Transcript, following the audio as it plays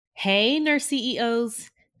Hey, nurse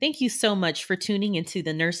CEOs. Thank you so much for tuning into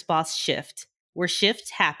the Nurse Boss Shift, where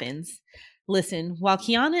shift happens. Listen, while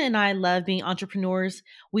Kiana and I love being entrepreneurs,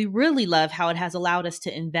 we really love how it has allowed us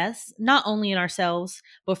to invest not only in ourselves,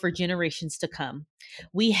 but for generations to come.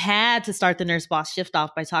 We had to start the Nurse Boss Shift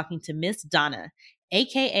off by talking to Miss Donna,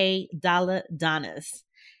 aka Donnas.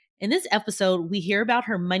 In this episode, we hear about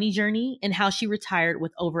her money journey and how she retired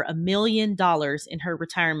with over $1 million in her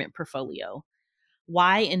retirement portfolio,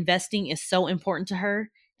 why investing is so important to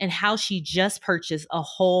her, and how she just purchased a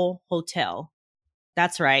whole hotel.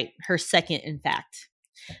 That's right, her second, in fact.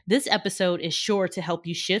 This episode is sure to help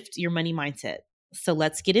you shift your money mindset. So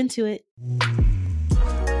let's get into it.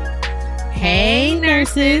 Hey,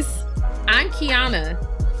 nurses. I'm Kiana.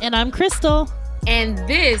 And I'm Crystal. And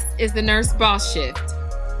this is the Nurse Boss Shift,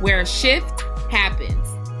 where shift happens.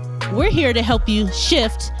 We're here to help you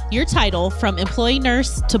shift your title from employee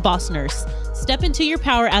nurse to boss nurse. Step into your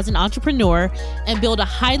power as an entrepreneur and build a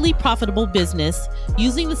highly profitable business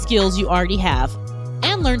using the skills you already have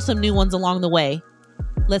and learn some new ones along the way.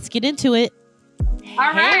 Let's get into it.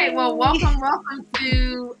 All right. Well, welcome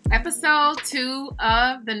to episode 2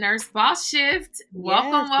 of the Nurse Boss Shift.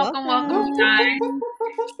 Welcome, guys.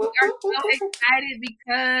 We are so excited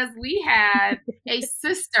because we have a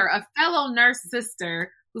fellow nurse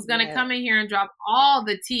sister who's going to come in here and drop all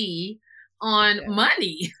the tea on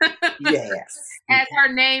money. Yes. As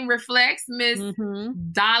her name reflects, Miss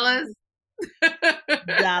Dollars.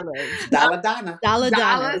 Donna.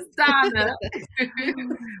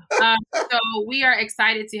 So we are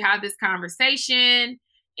excited to have this conversation,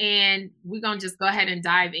 and we're going to just go ahead and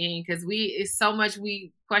dive in because it's so much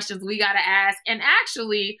questions we got to ask, and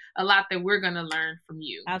actually a lot that we're going to learn from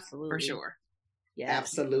you. Absolutely. For sure. Yeah.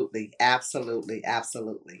 Absolutely.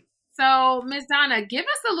 So, Ms. Donna, give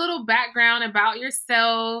us a little background about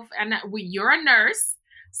yourself. And you're a nurse.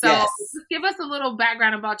 So Just give us a little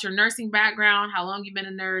background about your nursing background, how long you've been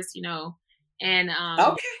a nurse, and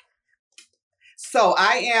okay. So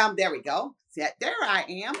I am, there we go. There I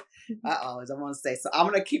am. As I want to say. So I'm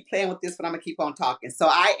going to keep playing with this, but I'm going to keep on talking. So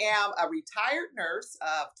I am a retired nurse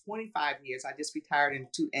of 25 years. I just retired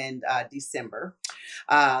in December.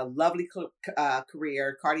 Lovely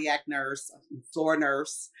career, cardiac nurse, floor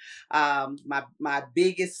nurse. My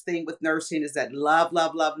biggest thing with nursing is that love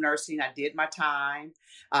nursing. I did my time.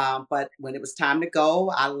 But when it was time to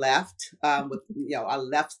go, I left I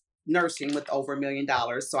left nursing with over $1 million.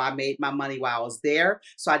 So I made my money while I was there.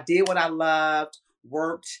 So I did what I loved,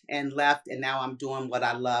 worked and left, and now I'm doing what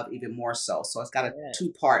I love even more so. So it's got a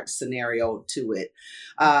two-part scenario to it.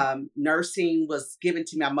 Nursing was given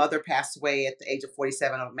to me. My mother passed away at the age of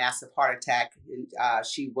 47 of a massive heart attack.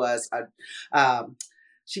 She was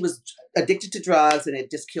addicted to drugs, and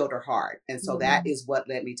it just killed her heart. And so that is what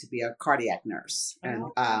led me to be a cardiac nurse. And,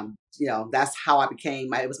 that's how I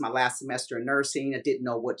became. It was my last semester in nursing. I didn't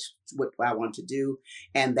know what I wanted to do.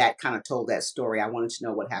 And that kind of told that story. I wanted to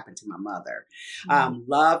know what happened to my mother.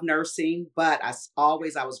 Love nursing, but I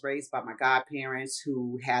was raised by my godparents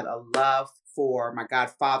who had a love for my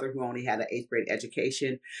godfather, who only had an 8th grade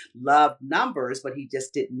education, loved numbers, but he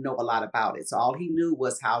just didn't know a lot about it. So all he knew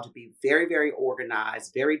was how to be very, very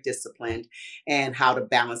organized, very disciplined, and how to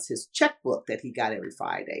balance his checkbook that he got every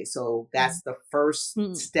Friday. So that's the first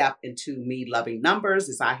step into me loving numbers,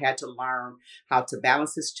 is I had to learn how to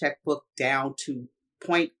balance his checkbook down to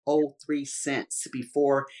 0.03 cents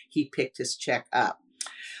before he picked his check up.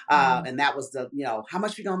 And that was how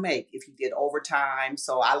much we gonna make if you did overtime.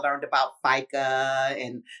 So I learned about FICA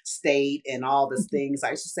and state and all these things. I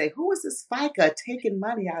used to say, who is this FICA taking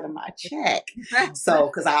money out of my check? So,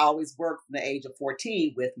 because I always worked from the age of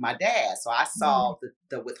 14 with my dad. So I saw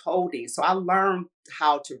the withholding. So I learned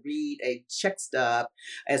how to read a check stub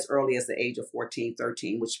as early as the age of 14,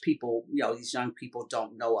 13, which people, these young people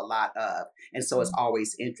don't know a lot of. And so it's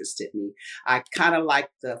always interested me. I kind of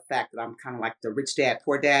like the fact that I'm kind of like the rich dad,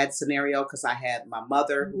 poor dad scenario, because I had my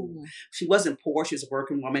mother who, she wasn't poor. She was a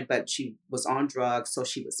working woman, but she was on drugs. So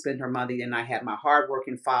she would spend her money. And I had my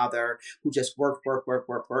hardworking father who just worked,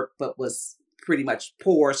 but was pretty much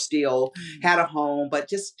poor still, had a home, but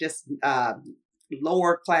just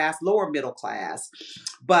lower middle class,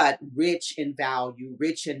 but rich in value,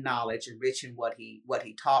 rich in knowledge, and rich in what he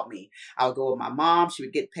taught me. I would go with my mom. She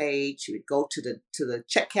would get paid. She would go to the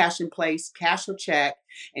check cashing place, cash her check,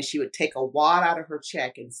 and she would take a wad out of her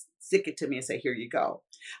check and stick it to me and say, here you go.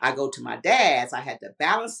 I go to my dad's. I had to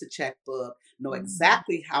balance the checkbook, know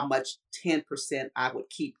exactly how much 10% I would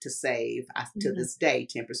keep to save. To this day,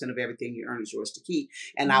 10% of everything you earn is yours to keep.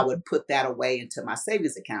 And I would put that away into my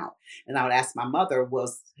savings account. And I would ask my mother,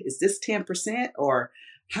 is this 10%? Or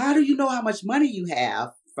how do you know how much money you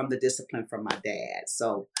have? from the discipline from my dad.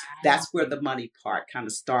 So that's where the money part kind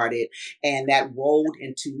of started. And that rolled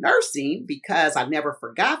into nursing because I never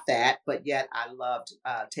forgot that, but yet I loved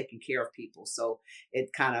taking care of people. So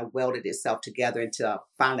it kind of welded itself together until I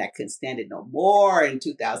found I couldn't stand it no more. In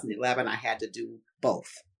 2011, I had to do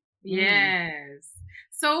both. Yes.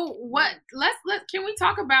 So can we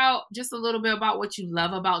talk about just a little bit about what you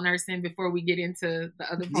love about nursing before we get into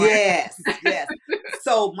the other part? Yes.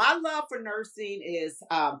 So my love for nursing is,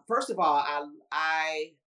 first of all,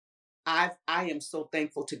 I am so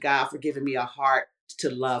thankful to God for giving me a heart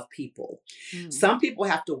to love people. Some people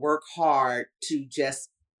have to work hard to just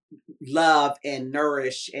love and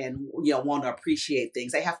nourish and want to appreciate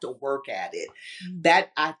things. They have to work at it. That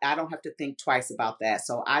I don't have to think twice about that.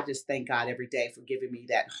 So I just thank God every day for giving me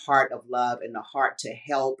that heart of love and the heart to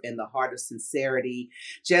help and the heart of sincerity.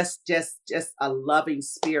 Just a loving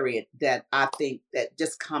spirit that I think that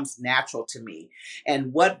just comes natural to me.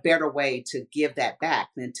 And what better way to give that back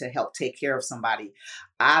than to help take care of somebody?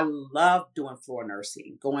 I love doing floor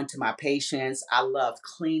nursing, going to my patients. I love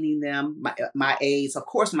cleaning them, my aides. Of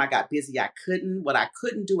course, when I got busy, I couldn't. What I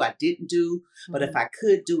couldn't do, I didn't do. But if I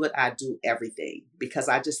could do it, I do everything because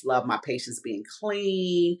I just love my patients being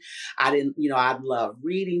clean. I love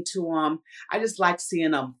reading to them. I just like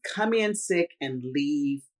seeing them come in sick and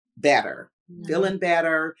leave better. Feeling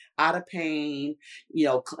better, out of pain.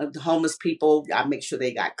 Homeless people, I make sure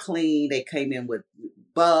they got clean. They came in with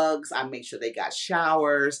bugs. I make sure they got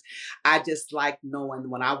showers. I just like knowing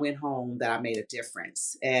when I went home that I made a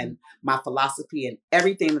difference. And my philosophy in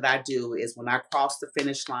everything that I do is when I cross the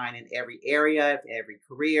finish line in every area, every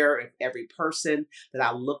career, every person, that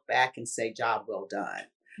I look back and say, job well done.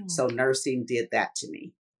 So nursing did that to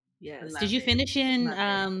me. Yes. Did you finish in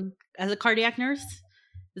as a cardiac nurse?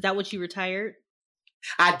 Is that what you retired?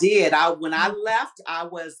 I did. When I left, I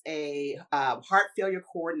was a heart failure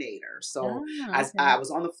coordinator. So I was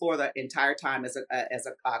on the floor the entire time as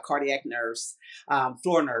a cardiac nurse,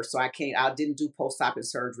 floor nurse. So I didn't do post-op and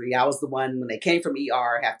surgery. I was the one when they came from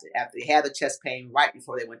ER after they had the chest pain right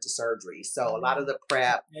before they went to surgery. So a lot of the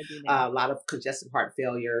prep, a lot of congestive heart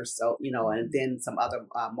failure. So, and then some other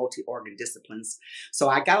multi-organ disciplines. So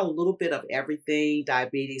I got a little bit of everything,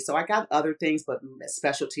 diabetes. So I got other things, but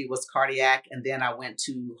specialty was cardiac. And then I went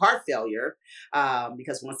to heart failure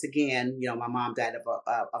because once again, my mom died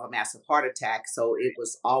of a massive heart attack. So it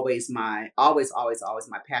was always my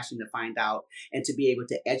passion to find out and to be able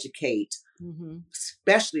to educate,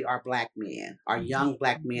 especially our Black men, our young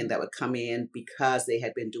Black men that would come in because they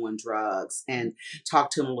had been doing drugs, and talk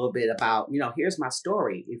to them a little bit about, here's my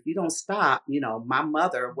story. If you don't stop, my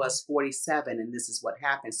mother was 47 and this is what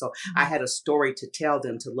happened. So I had a story to tell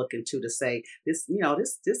them to look into, to say this,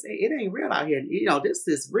 it ain't real out here. This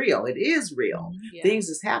is real. It is real. Things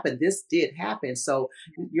has happened. This did happen. So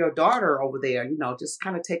your daughter over there, just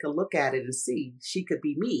kind of take a look at it and see she could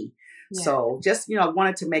be me. Yeah. So just, I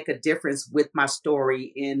wanted to make a difference with my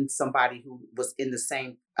story in somebody who was in the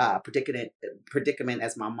same predicament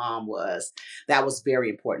as my mom was. That was very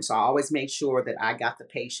important. So I always made sure that I got the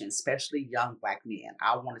patients, especially young Black men.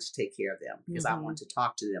 I wanted to take care of them because I wanted to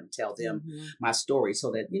talk to them, tell them my story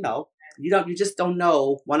so that, you just don't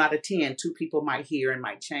know. 1 out of 10, 2 people might hear and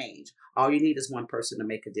might change. All you need is one person to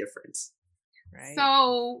make a difference. Right.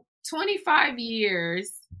 So 25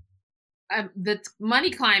 years. The money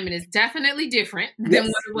climate is definitely different than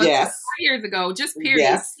what it was 4 years ago. Just period.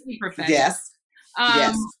 Yes.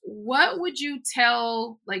 Yes. What would you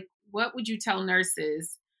tell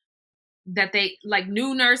nurses that they, like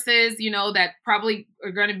new nurses, that probably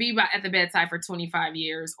are going to be at the bedside for 25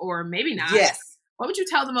 years or maybe not? Yes. What would you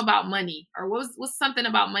tell them about money, or what's something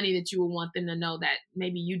about money that you would want them to know that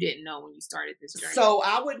maybe you didn't know when you started this journey? So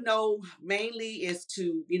I would know mainly is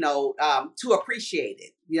to, to appreciate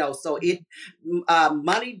it, so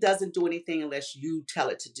money doesn't do anything unless you tell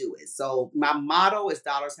it to do it. So my motto is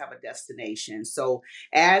dollars have a destination. So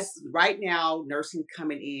as right now, nursing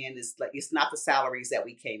coming in is like, it's not the salaries that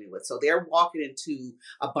we came in with. So they're walking into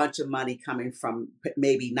a bunch of money coming from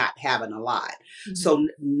maybe not having a lot. So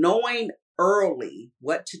knowing early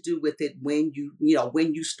what to do with it when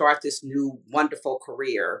you start this new wonderful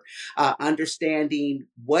career, understanding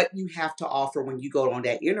what you have to offer when you go on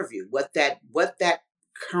that interview, what that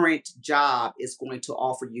current job is going to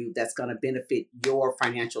offer you that's going to benefit your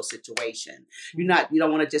financial situation. You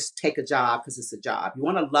don't want to just take a job because it's a job. You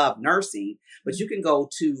want to love nursing, but you can go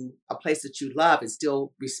to a place that you love and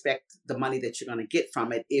still respect the money that you're going to get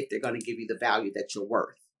from it if they're going to give you the value that you're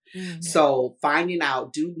worth. Mm-hmm. So finding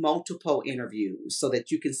out, do multiple interviews so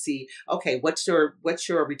that you can see, okay, what's your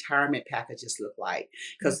retirement packages look like?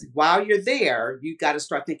 Because while you're there, you got to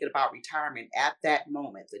start thinking about retirement at that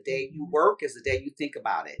moment. The day you work is the day you think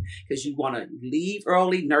about it, because you want to leave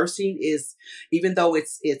early. Nursing is, even though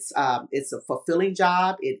it's a fulfilling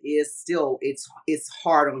job, it is still, it's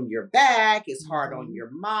hard on your back, it's hard on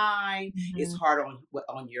your mind, it's hard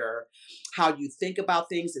on your how you think about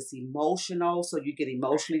things. It's emotional, so you get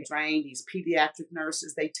emotionally drained. These pediatric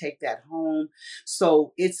nurses, they take that home.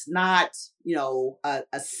 So it's not, a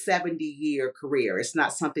 70-year career. It's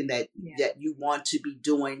not something that you want to be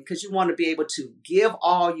doing, because you want to be able to give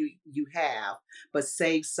all you have, but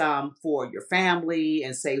save some for your family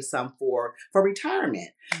and save some for retirement.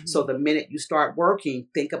 So the minute you start working,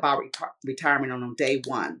 think about retirement on day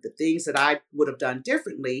one. The things that I would have done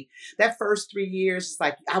differently, that first 3 years, it's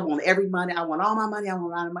like, I want every money. I want all my money. I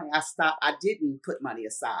want all my money. I stopped. I didn't put money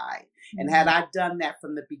aside. And had I done that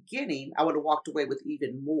from the beginning, I would have walked away with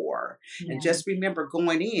even more. And just remember,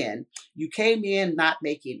 going in, you came in not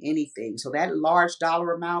making anything. So that large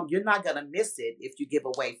dollar amount, you're not going to miss it if you give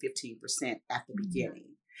away 15% at the beginning.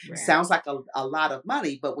 Right. Sounds like a lot of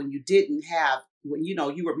money, but when you didn't have, when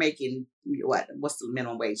you were making what's the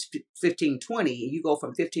minimum wage, 15-20, you go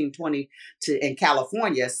from 15-20 to, in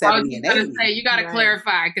California, 70 and 80. You got to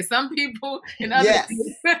clarify, because some people in other So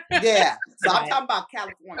I'm talking about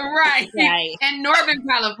California, right? And Northern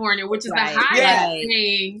California, which is the highest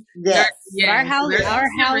paying. But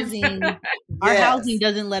our housing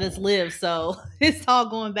doesn't let us live, so it's all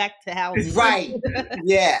going back to housing. Right.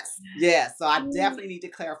 Yes. So I definitely need to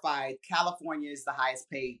clarify. California is the highest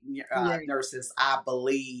paid nurses, I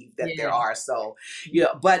believe that there are. So,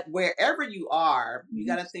 but wherever you are, you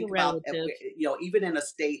got to think about, even in a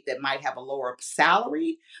state that might have a lower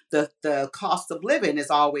salary, the cost of living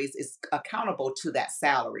is accountable to that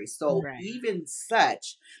salary. So even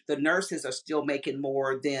such, the nurses are still making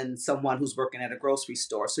more than someone who's working at a grocery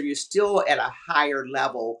store. So you're still at a higher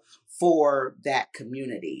level for that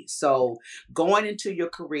community. So going into your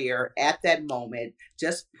career at that moment,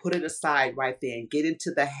 just put it aside right then. Get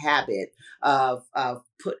into the habit of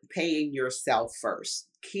paying yourself first.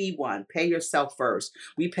 Key one, pay yourself first.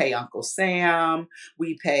 We pay Uncle Sam,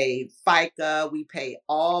 we pay FICA, we pay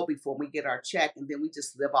all before we get our check, and then we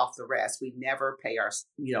just live off the rest. We never pay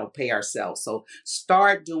ourselves. So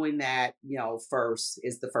start doing that, first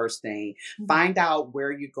is the first thing. Find out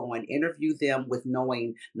where you're going, interview them with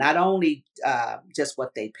knowing not only just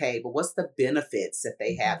what they pay, but what's the benefits that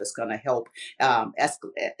they have that's going to help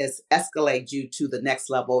escalate you to the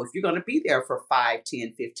next level if you're going to be there for 5,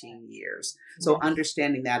 10, 15 years. So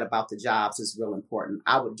understanding that about the jobs is real important.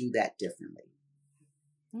 I would do that differently.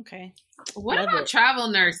 Okay. What about travel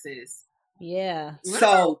nurses? Yeah.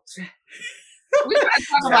 So we gotta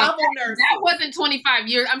talk about that. That wasn't 25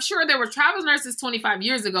 years. I'm sure there were travel nurses 25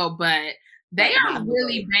 years ago, but they are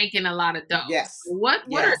really banking a lot of dough. Yes. What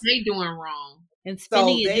are they doing wrong? And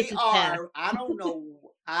spending they are. I don't know.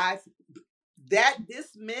 This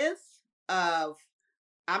myth of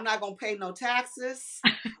I'm not gonna pay no taxes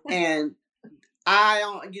and I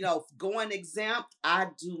don't, going exempt. I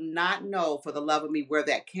do not know for the love of me where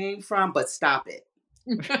that came from, but stop it.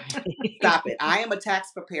 Stop it. I am a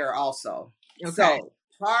tax preparer also. Okay. So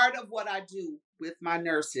part of what I do with my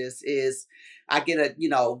nurses is I get a,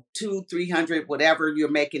 200-300, whatever you're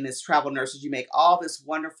making as travel nurses, you make all this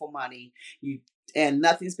wonderful money. And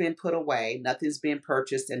nothing's been put away, nothing's been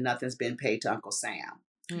purchased, and nothing's been paid to Uncle Sam.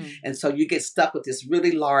 And so you get stuck with this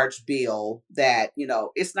really large bill that,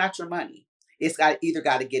 it's not your money. It's either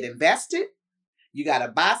got to get invested, you got to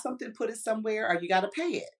buy something, put it somewhere, or you got to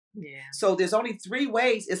pay it. Yeah. So there's only 3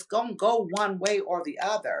 ways. It's going to go one way or the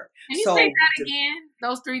other. Can you say that again?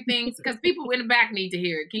 Those 3 things? Because people in the back need to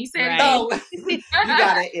hear it. Can you say it again? You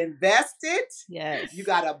got to invest it. Yes. You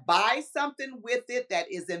got to buy something with it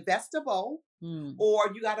that is investable,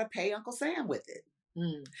 or you got to pay Uncle Sam with it.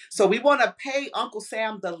 So we want to pay Uncle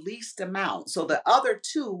Sam the least amount. So the other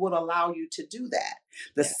 2 will allow you to do that.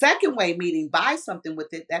 The second way, meaning buy something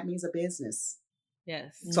with it, that means a business.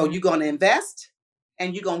 Yes. So you're going to invest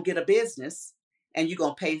and you're going to get a business and you're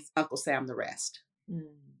going to pay Uncle Sam the rest. Okay.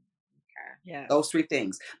 Yeah. Those 3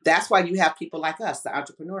 things. That's why you have people like us, the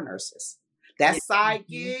entrepreneur nurses. That side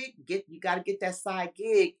gig, you got to get that side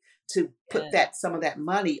gig to put some of that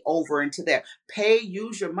money over into there.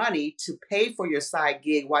 Use your money to pay for your side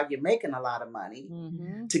gig while you're making a lot of money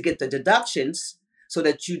to get the deductions so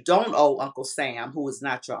that you don't owe Uncle Sam, who is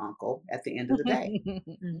not your uncle, at the end of the day.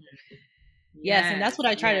 Yes, and that's what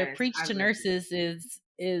I try to preach to nurses is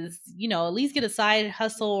at least get a side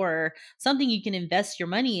hustle or something you can invest your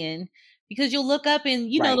money in, Because you'll look up and,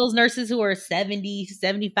 Right. those nurses who are 70,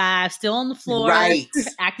 75, still on the floor, Right.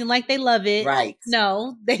 acting like they love it. Right.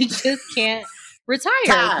 No, they just can't retire.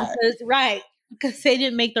 Tired. Because they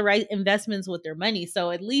didn't make the right investments with their money. So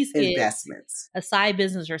at least get Investments. a side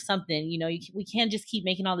business or something. We can't just keep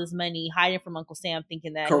making all this money, hiding from Uncle Sam,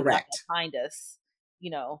 thinking that he's not going to find us,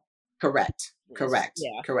 Correct.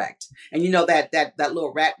 Yeah. Correct. And that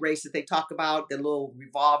little rat race that they talk about, the little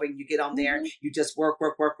revolving, you get on there, you just work.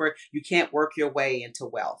 You can't work your way into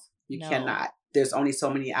wealth. You cannot. There's only so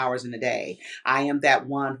many hours in a day. I am that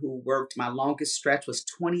one who worked, my longest stretch was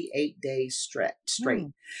 28 days straight.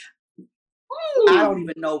 I don't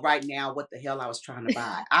even know right now what the hell I was trying to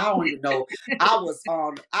buy. I don't even know. I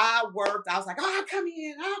worked. I was like, I'll come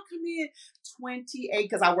in. 28,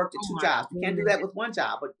 because I worked at 2 jobs. You can't do that with one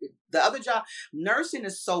job. But the other job, nursing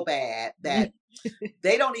is so bad that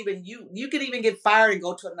they don't even, you can even get fired and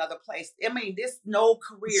go to another place. I mean, there's no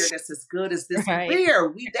career that's as good as this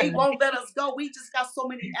career. They won't let us go. We just got so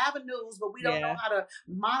many avenues, but we don't know how to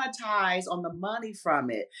monetize on the money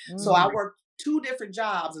from it. So I worked 2 different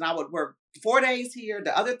jobs, and I would work 4 days here,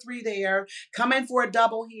 the other 3 there, come in for a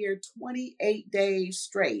double here, 28 days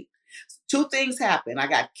straight. 2 things happened. I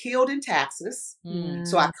got killed in taxes.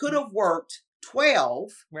 So I could have worked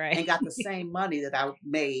 12 and got the same money that I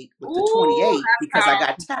made with the 28 because I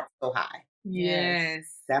got taxed so high. Yes.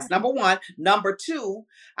 That's number 1. Number 2,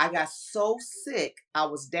 I got so sick, I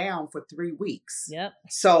was down for 3 weeks. Yep.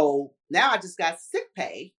 So now I just got sick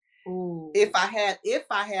pay. Ooh. If I had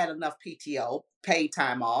enough PTO, paid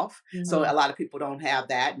time off. So a lot of people don't have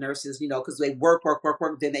that. Nurses, because they work,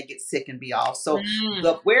 then they get sick and be off. So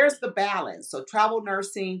where's the balance? So travel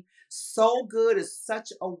nursing, so good, is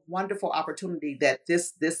such a wonderful opportunity that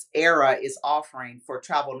this era is offering for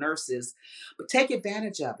travel nurses. But take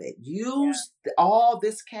advantage of it. Use all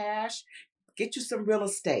this cash. Get you some real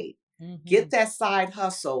estate. Get that side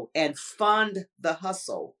hustle and fund the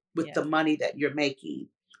hustle with the money that you're making.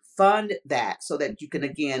 Fund that so that you can,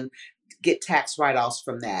 again, get tax write-offs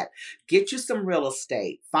from that. Get you some real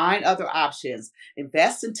estate. Find other options.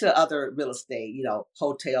 Invest into other real estate,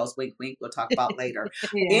 hotels, wink, wink, we'll talk about later.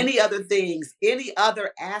 Any other things, any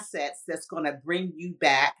other assets that's going to bring you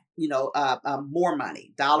back, more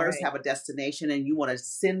money. Dollars have a destination, and you want to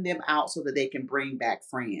send them out so that they can bring back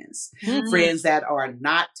friends. Friends that are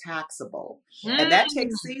not taxable. And that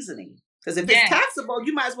takes seasoning. Because if it's taxable,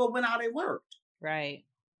 you might as well went out and worked. Right.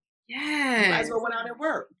 Yeah. You might as well went out and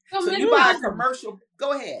work. So you buy a commercial.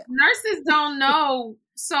 Go ahead. Nurses don't know.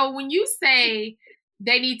 So when you say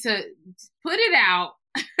they need to put it out,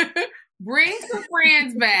 bring some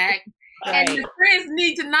friends back, and the friends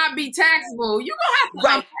need to not be taxable, you're going to have to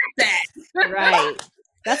unpack that. Right.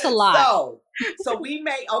 That's a lot. So we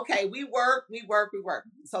work.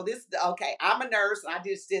 So I'm a nurse, and I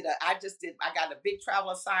got a big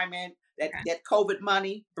travel assignment, that COVID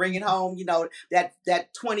money, bring it home, that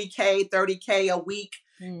 $20K, $30K a week,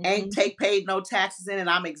 ain't paid no taxes in, and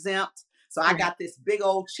I'm exempt. So I got this big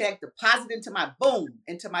old check deposited into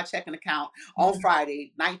my checking account on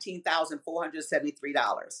Friday,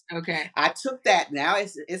 $19,473. Okay. I took that. Now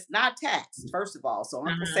it's not taxed, first of all. So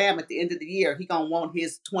Uncle Sam at the end of the year, he gonna want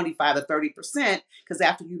his 25 to 30%, because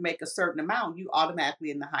after you make a certain amount, you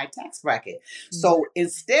automatically in the high tax bracket. So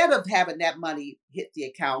instead of having that money hit the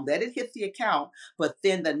account, let it hit the account. But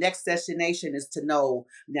then the next destination is to know,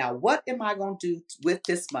 now what am I going to do with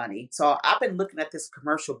this money? So I've been looking at this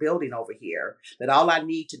commercial building over here that all I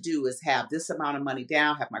need to do is have this amount of money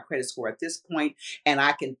down, have my credit score at this point, and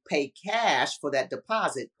I can pay cash for that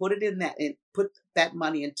deposit, put it in that, and put that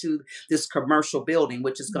money into this commercial building,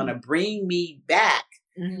 which is going to bring me back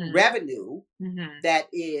revenue that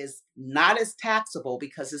is not as taxable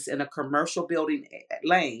because it's in a commercial building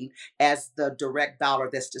lane as the direct dollar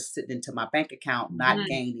that's just sitting into my bank account, not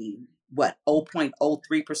gaining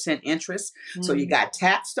 0.03% interest. So you got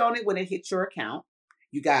taxed on it when it hits your account.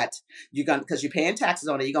 You're gonna, because you're paying taxes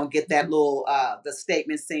on it, you're gonna get that little the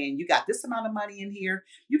statement saying you got this amount of money in here.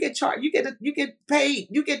 You get charged, you get paid,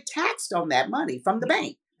 you get taxed on that money from the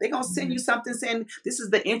bank. They're gonna send you something saying this is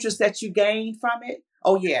the interest that you gained from it.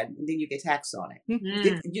 Oh yeah, and then you get taxed on it.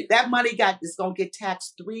 That money is gonna get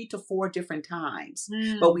taxed 3 to 4 different times.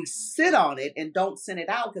 But we sit on it and don't send it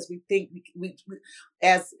out because we think we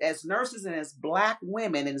as nurses and as Black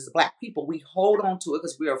women and as Black people, we hold on to it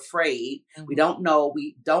because we're afraid. We don't know.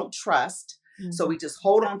 We don't trust. So we just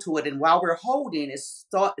hold on to it. And while we're holding, it's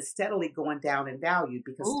steadily going down in value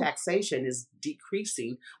because taxation is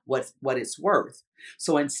decreasing what it's worth.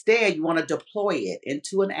 So instead, you want to deploy it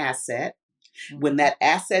into an asset. When that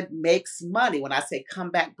asset makes money, when I say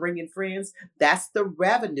come back bringing friends, that's the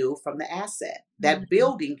revenue from the asset. That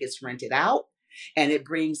building gets rented out and it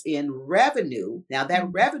brings in revenue. Now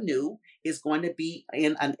that revenue is going to be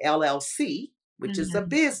in an LLC, which is a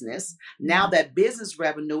business. Now that business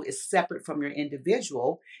revenue is separate from your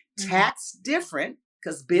individual, tax different,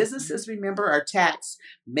 because businesses, remember, are taxed.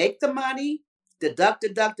 Make the money, deduct,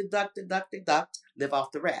 live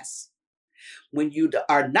off the rest. When you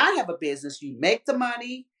are not have a business, you make the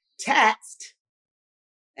money, taxed,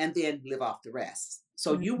 and then live off the rest.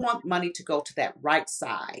 So you want money to go to that right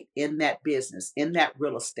side in that business, in that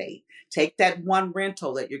real estate. Take that one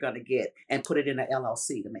rental that you're going to get and put it in an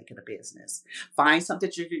LLC to make it a business. Find something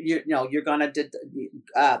that you're going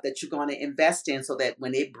to invest in, so that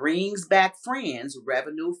when it brings back friends,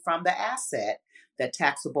 revenue from the asset,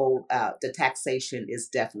 the taxation is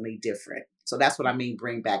definitely different. So that's what I mean,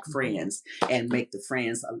 bring back friends and make the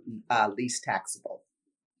friends least taxable.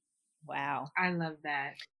 Wow. I love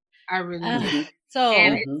that. I really do.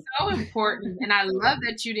 And it's so important. And I love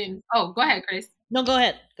that you didn't. Oh, go ahead, Chris. No, go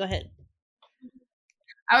ahead. Go ahead.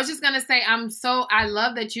 I was just going to say, I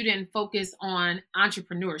love that you didn't focus on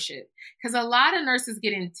entrepreneurship, because a lot of nurses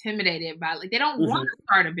get intimidated by, like, they don't want to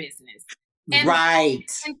start a business. Right.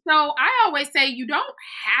 And so I always say, you don't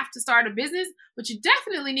have to start a business, but you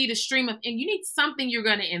definitely need a stream of, and you need something you're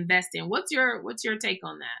going to invest in. What's your take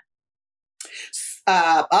on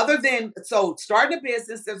that? Other than, so starting a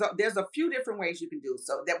business, there's a few different ways you can do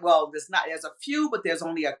so. There's a few, but there's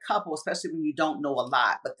only a couple, especially when you don't know a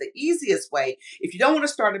lot. But the easiest way, if you don't want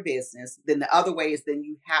to start a business, then the other way is then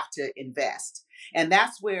you have to invest. And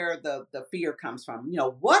that's where the fear comes from.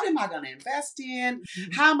 What am I going to invest in?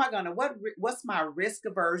 How am I going to, what's my risk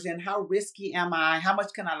aversion? How risky am I? How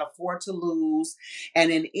much can I afford to lose? And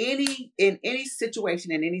in any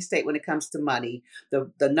situation, in any state, when it comes to money,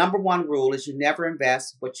 the number one rule is you never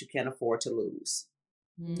invest what you can afford to lose.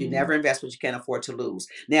 You never invest what you can't afford to lose.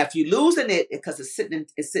 Now, if you lose in it because it's sitting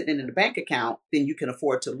in the bank account, then you can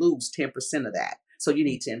afford to lose 10% of that. So you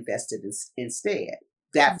need to invest it instead.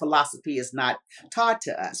 That philosophy is not taught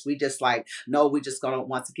to us. We just no, we just going to,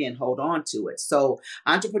 once again, hold on to it. So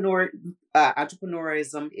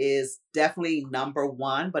entrepreneurism is definitely number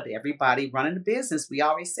one, but everybody running a business, we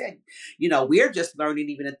always said, we're just learning,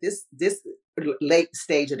 even at this late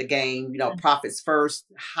stage of the game, profits first,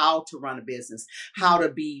 how to run a business, how to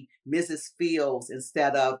be Mrs. Fields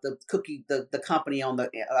instead of the company on the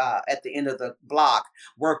at the end of the block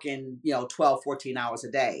working 12, 14 hours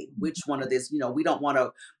a day. Which one of this, we don't want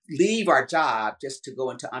to leave our job just to go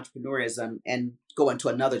into entrepreneurism and go into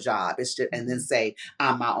another job. It's just, and then say,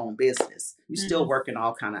 I'm my own business. You're still working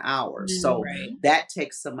all kind of hours. So that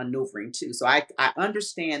takes some maneuvering too. So I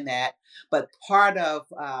understand that. But part of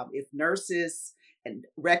if nurses and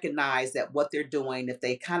recognize that what they're doing, if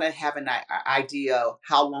they kind of have an idea of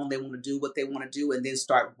how long they want to do what they want to do, and then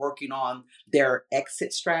start working on their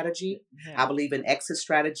exit strategy. I believe in exit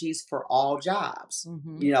strategies for all jobs.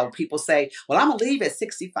 People say, well, I'm going to leave at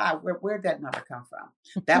 65. Where'd that number come from?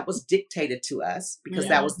 That was dictated to us because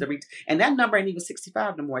that was and that number ain't even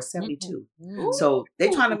 65 no more, it's 72. So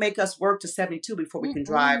they're trying to make us work to 72 before we can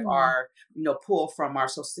drive our, pull from our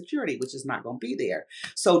Social Security, which is not going to be there.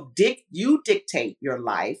 So you dictate your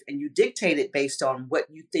life, and you dictate it based on what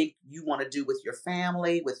you think you want to do with your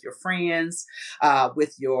family, with your friends,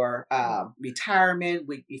 with your retirement,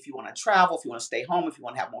 if you want to travel, if you want to stay home, if you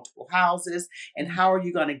want to have multiple houses, and how are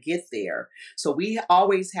you going to get there? So we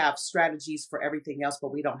always have strategies for everything else,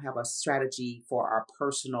 but we don't have a strategy for our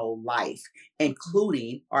personal life,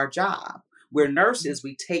 including our job. We're nurses.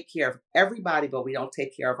 We take care of everybody, but we don't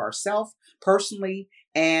take care of ourselves personally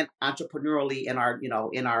and entrepreneurially in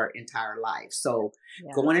our entire life. So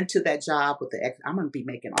going into that job with I'm going to be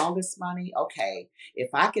making all this money. Okay, if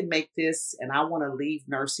I can make this and I want to leave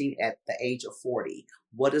nursing at the age of 40,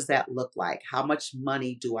 what does that look like? How much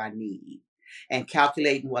money do I need? And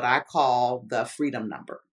calculating what I call the freedom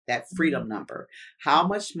number, that freedom number. How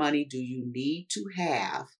much money do you need to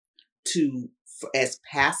have as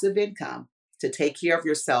passive income to take care of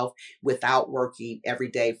yourself without working every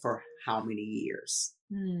day for how many years?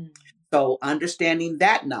 So understanding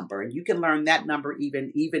that number, and you can learn that number,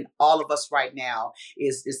 even all of us right now,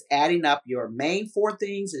 is adding up your main four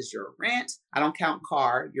things is your rent. I don't count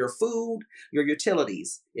car, your food, your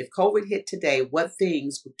utilities. If COVID hit today, what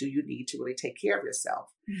things do you need to really take care of yourself?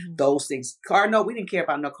 Those things. Car, no, we didn't care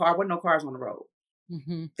about no car. What no cars on the road.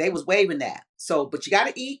 They was waving that. So, but you got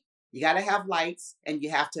to eat. You got to have lights and you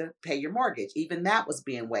have to pay your mortgage. Even that was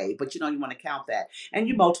being waived, but you want to count that and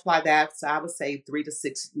you multiply that. So I would say 3 to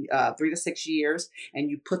 6 years, and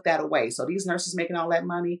you put that away. So these nurses making all that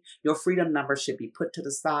money, your freedom number should be put to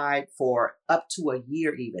the side for up to a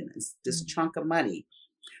year, even. It's this chunk of money.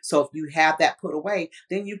 So if you have that put away,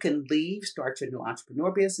 then you can leave, start your new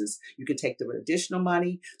entrepreneur business. You can take the additional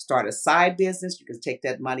money, start a side business. You can take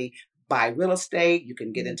that money, buy real estate. You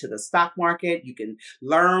can get into the stock market. You can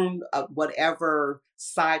learn whatever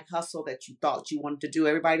side hustle that you thought you wanted to do.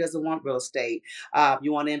 Everybody doesn't want real estate.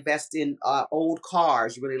 You want to invest in old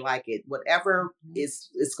cars. You really like it. Whatever is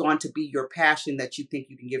going to be your passion that you think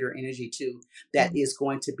you can give your energy to, that is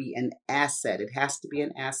going to be an asset. It has to be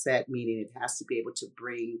an asset, meaning it has to be able to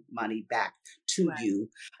bring money back to you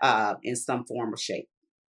in some form or shape.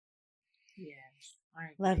 Yes.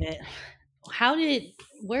 Love it.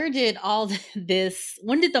 Where did all this,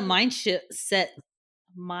 when did the mindset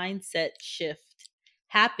shift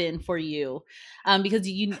happen for you? Because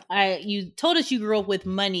you told us you grew up with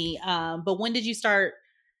money, but when did you start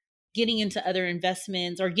getting into other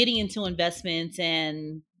investments or getting into investments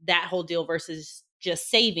and that whole deal versus just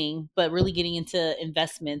saving, but really getting into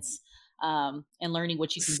investments and learning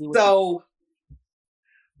what you can do with it? So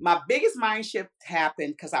my biggest mind shift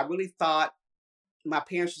happened because I really thought my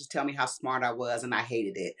parents used to tell me how smart I was, and I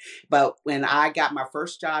hated it. But when I got my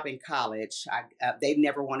first job in college, they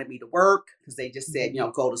never wanted me to work because they just said,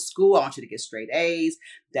 go to school. I want you to get straight A's.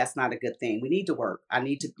 That's not a good thing. We need to work. I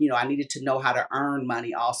needed to know how to earn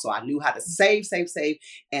money also. I knew how to save.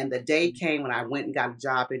 And the day came when I went and got a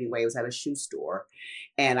job anyway. It was at a shoe store.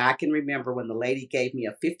 And I can remember when the lady gave me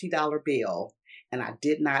a $50 bill, and I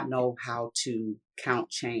did not know how to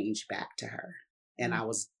count change back to her. And I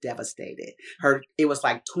was devastated. It was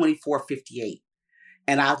like $24.58.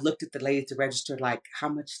 And I looked at the lady at the register like, how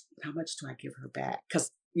much do I give her back?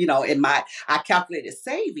 Because, I calculated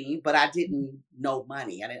saving, but I didn't know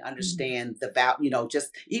money. I didn't understand the value,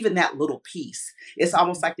 just even that little piece. It's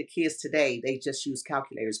almost like the kids today, they just use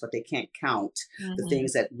calculators, but they can't count the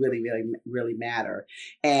things that really, really, really matter.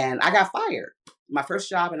 And I got fired. My first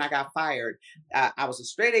job, and I got fired. I was a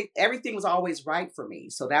straight A. Everything was always right for me.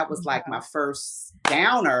 So that was like my first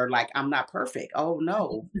downer. Like, I'm not perfect. Oh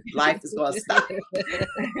no, life is going to stop.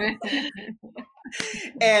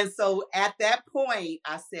 And so at that point,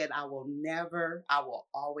 I said, I will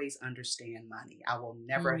always understand money. I will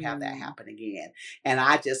never have that happen again. And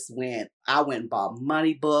I went and bought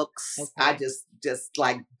money books. Okay. I just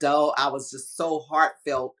like dull. I was just so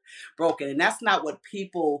heartfelt broken. And that's not what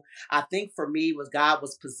I think for me was God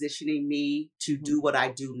was positioning me to do what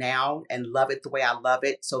I do now and love it the way I love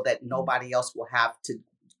it so that nobody else will have to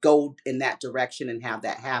go in that direction and have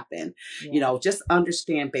that happen. Just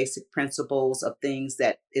understand basic principles of things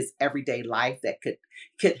that is everyday life that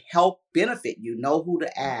could help benefit you. Know who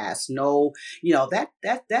to ask. Know,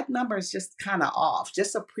 that number is just kind of off.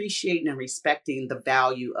 Just appreciating and respecting the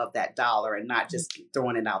value of that dollar and not just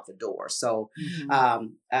throwing it out the door. So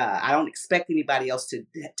I don't expect anybody else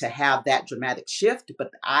to have that dramatic shift, but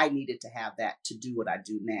I needed to have that to do what I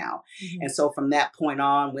do now. And so from that point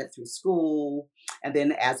on, went through school. And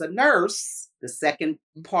then as a nurse, the second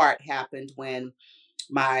part happened when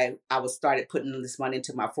I started putting this money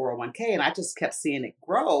into my 401k, and I just kept seeing it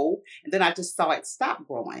grow. And then I just saw it stop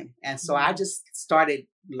growing. And so I just started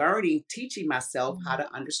teaching myself how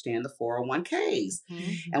to understand the 401ks.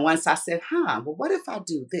 And once I said, well, what if I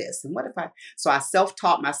do this? And so I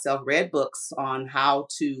self-taught myself, read books on how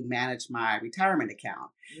to manage my retirement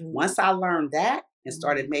account. Once I learned that, and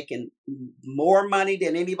started making more money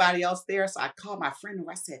than anybody else there. So I called my friend and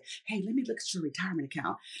I said, hey, let me look at your retirement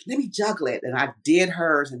account. Let me juggle it. And I did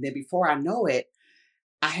hers. And then before I know it,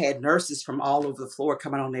 I had nurses from all over the floor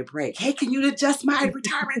coming on their break. Hey, can you adjust my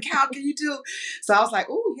retirement account? Can you do? So I was like,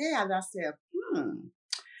 oh, yeah. And I said,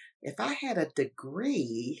 if I had a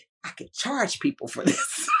degree, I could charge people for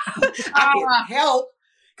this. I could help.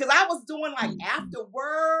 Because I was doing like after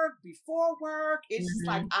work, before work. It's just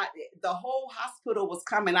like the whole hospital was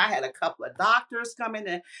coming. I had a couple of doctors coming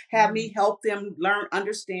to have me help them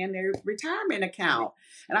understand their retirement account.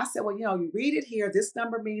 And I said, well, you read it here. This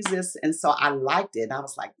number means this. And so I liked it. I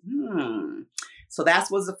was like, So that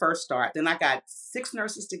was the first start. Then I got 6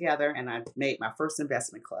 nurses together and I made my first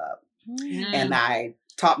investment club. And I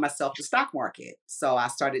taught myself the stock market. So I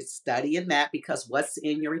started studying that because what's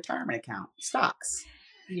in your retirement account? Stocks.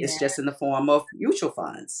 Yeah. It's just in the form of mutual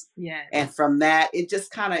funds. Yeah. And from that, it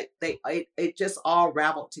just kind of, it just all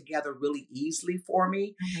raveled together really easily for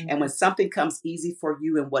me. And when something comes easy for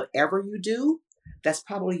you in whatever you do, that's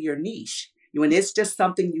probably your niche. When it's just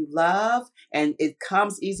something you love and it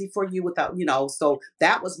comes easy for you without, so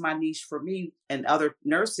that was my niche for me and other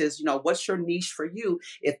nurses. What's your niche for you?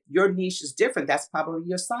 If your niche is different, that's probably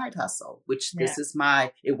your side hustle, which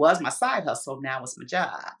it was my side hustle. Now it's my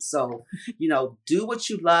job. So, do what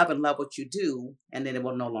you love and love what you do, and then it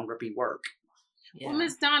will no longer be work. Yeah. Well,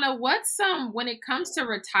 Miss Donna, what's when it comes to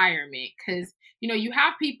retirement? Because you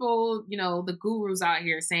have people, the gurus out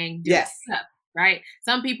here saying, do yes, stuff, right?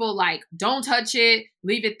 Some people like, don't touch it,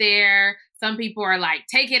 leave it there. Some people are like,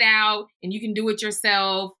 take it out and you can do it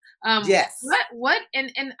yourself. Yes. What?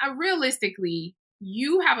 And realistically,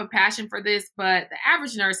 you have a passion for this, but the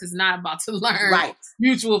average nurse is not about to learn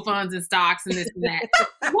mutual funds and stocks and this and that.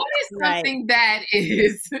 What is something that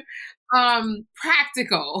is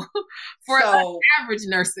practical for average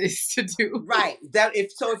nurses to do? Right.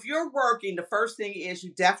 If you're working, the first thing is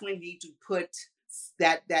you definitely need to put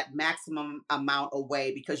that maximum amount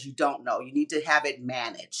away, because you don't know. You need to have it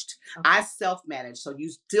managed. Okay. I self-manage, so you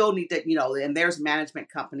still need to, and there's management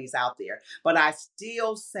companies out there. But I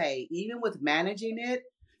still say, even with managing it,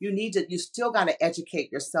 you still got to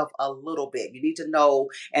educate yourself a little bit. You need to know,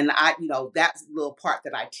 and that's a little part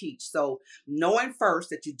that I teach. So knowing first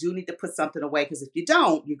that you do need to put something away, because if you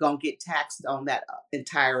don't, you're going to get taxed on that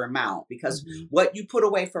entire amount, because what you put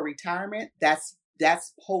away for retirement, that's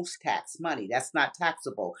post-tax money. That's not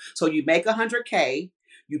taxable. So you make $100K,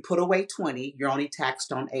 you put away 20, you're only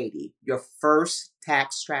taxed on 80. Your first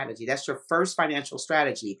tax strategy. That's your first financial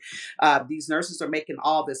strategy. These nurses are making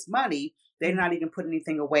all this money. They're not even putting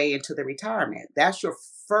anything away into the retirement. That's your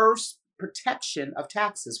first protection of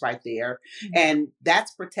taxes right there. Mm-hmm. And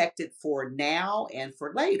that's protected for now and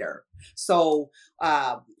for later. So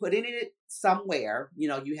putting it somewhere,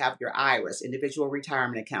 you have your IRAs, individual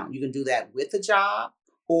retirement account. You can do that with a job,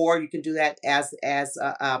 or you can do that as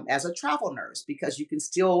a travel nurse, because you can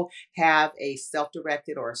still have a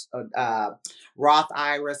self-directed or Roth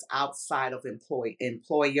IRAs outside of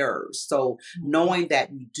employers. So knowing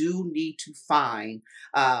that you do need to find,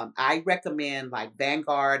 I recommend like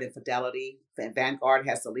Vanguard and Fidelity. Vanguard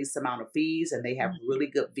has the least amount of fees, and they have really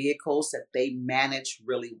good vehicles that they manage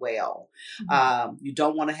really well. Mm-hmm. You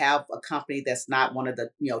don't want to have a company that's not one of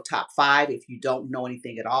the top 5 if you don't know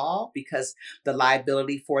anything at all, because the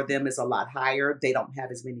liability for them is a lot higher. They don't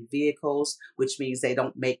have as many vehicles, which means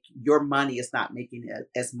your money is not making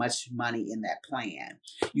as much money in that plan.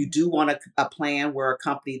 You do want a plan where a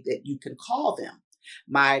company that you can call them.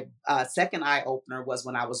 My second eye opener was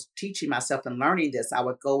when I was teaching myself and learning this. I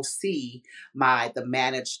would go see the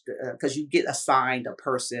managed, because you get assigned a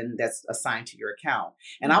person that's assigned to your account.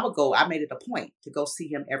 And I made it a point to go see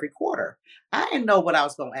him every quarter. I didn't know what I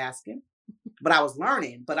was going to ask him, but I was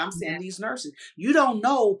learning. But I'm saying these nurses, you don't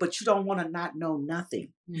know, but you don't want to not know nothing.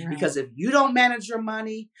 Right. Because if you don't manage your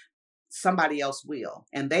money, somebody else will,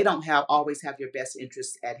 and they don't always have your best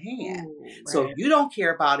interests at hand. Ooh, right. So if you don't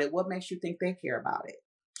care about it, what makes you think they care about it?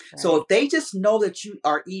 Right. So if they just know that you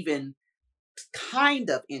are even kind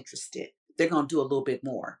of interested, they're going to do a little bit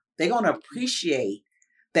more. They're going to appreciate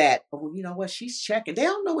that. Oh, you know what? She's checking. They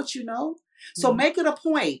don't know what you know. So make it a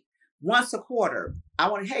point. Once a quarter,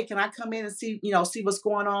 hey, can I come in and see what's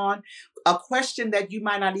going on? A question that you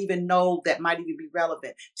might not even know that might even be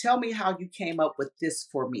relevant. Tell me how you came up with this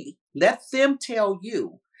for me. Let them tell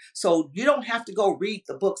you. So you don't have to go read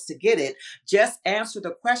the books to get it. Just answer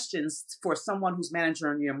the questions for someone who's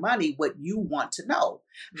managing your money, what you want to know.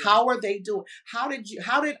 Yeah. How are they doing? How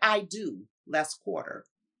did I do last quarter?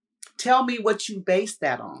 Tell me what you base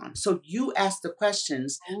that on. So you ask the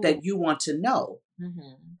questions that you want to know.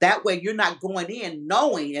 Mm-hmm. That way you're not going in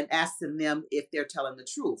knowing and asking them if they're telling the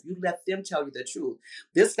truth. You let them tell you the truth.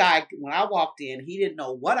 This guy, when I walked in, he didn't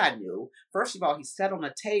know what I knew. First of all, he sat on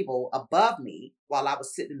a table above me while I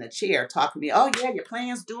was sitting in a chair talking to me. Oh, yeah, your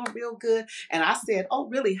plan's doing real good. And I said, oh,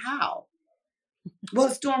 really? How? Well,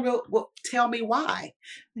 it's doing real. Well, tell me why.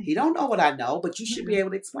 You don't know what I know, but you should be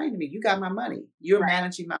able to explain to me. You got my money. You're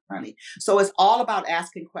managing my money. So it's all about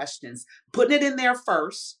asking questions, putting it in there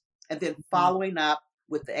first, and then following up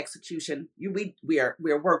with the execution.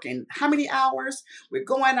 We're working how many hours? We're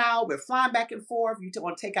going out. We're flying back and forth. You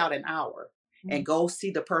want to take out an hour and go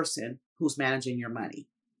see the person who's managing your money.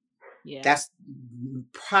 Yeah. That's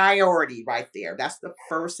priority right there. That's the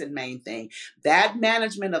first and main thing. That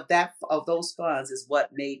management of those funds is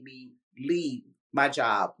what made me leave my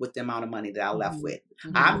job with the amount of money that I left with.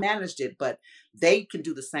 Mm-hmm. I managed it, but they can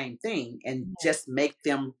do the same thing and just make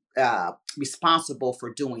them responsible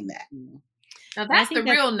for doing that. Now that's the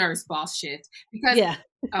real nurse boss shift. Because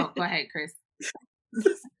oh, go ahead, Chris.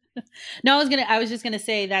 No, I was just gonna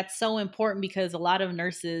say that's so important, because a lot of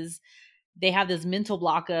nurses, they have this mental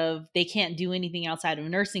block of they can't do anything outside of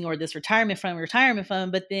nursing or this retirement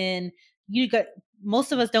fund. But then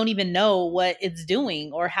most of us don't even know what it's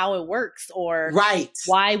doing or how it works or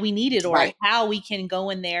why we need it or how we can go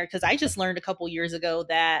in there. Cause I just learned a couple years ago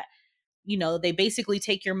that, they basically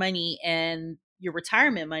take your money and your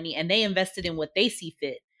retirement money and they invest it in what they see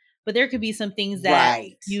fit. But there could be some things that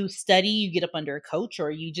you study, you get up under a coach,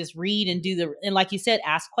 or you just read and and like you said,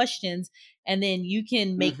 ask questions, and then you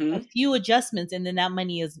can make a few adjustments, and then that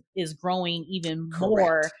money is growing even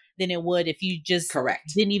more than it would if you just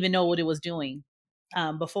didn't even know what it was doing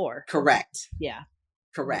before. Yeah.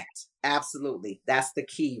 Correct. Absolutely. That's the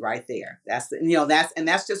key right there. That's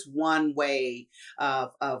that's just one way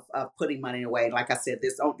of putting money away. Like I said,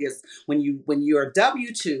 this when you're a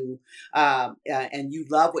W-2 and you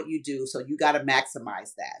love what you do, so you got to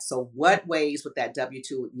maximize that. So what ways with that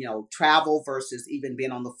W-2, travel versus even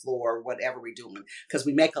being on the floor, whatever we're doing, because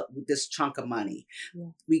we make this chunk of money.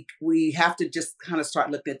 Yeah. We have to just kind of start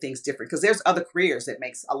looking at things different, because there's other careers that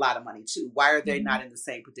makes a lot of money too. Why are they not in the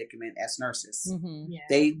same predicament as nurses? Yeah.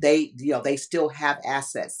 They still have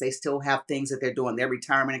assets. They still have things that they're doing. Their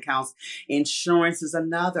retirement accounts. Insurance is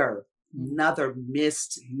another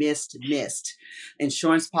missed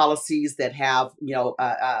insurance policies that have, and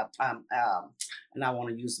I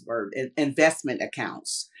want to use the word investment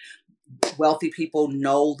accounts. Wealthy people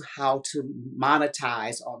know how to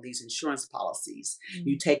monetize on these insurance policies.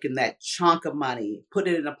 You taking that chunk of money, put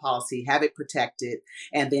it in a policy, have it protected,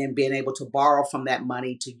 and then being able to borrow from that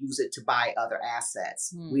money to use it to buy other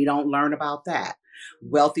assets. We don't learn about that.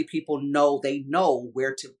 Wealthy people know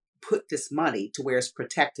where to put this money to where it's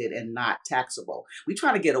protected and not taxable. We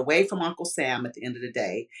try to get away from Uncle Sam at the end of the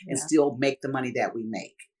day and still make the money that we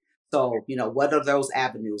make. So, what are those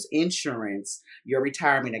avenues? Insurance, your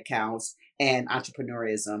retirement accounts, and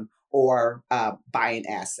entrepreneurism, or buying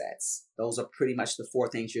assets. Those are pretty much the 4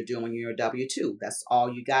 things you're doing when you're a W-2. That's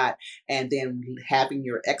all you got. And then having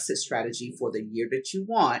your exit strategy for the year that you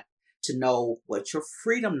want, to know what your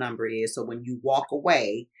freedom number is. So when you walk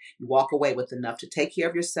away with enough to take care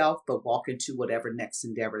of yourself, but walk into whatever next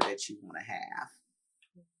endeavor that you want to have.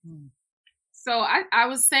 So I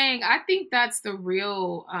was saying, I think that's the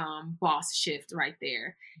real boss shift right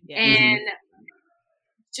there. Yeah. And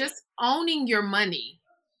just owning your money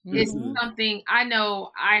is something I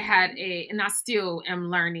know I had and I still am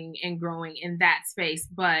learning and growing in that space,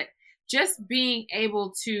 but just being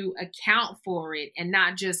able to account for it and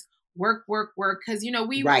not just work. Cause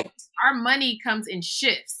our money comes in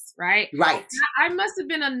shifts, right? Right. I must have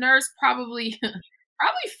been a nurse probably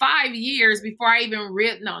 5 years before I even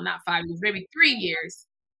not 5 years, maybe 3 years.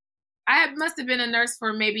 Must have been a nurse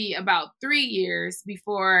for maybe about 3 years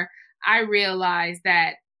before I realized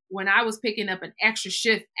that when I was picking up an extra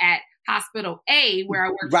shift at hospital A, where I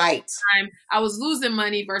worked at the time, I was losing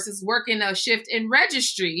money versus working a shift in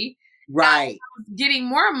registry. Right. I was getting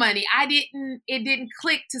more money. It didn't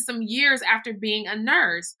click to some years after being a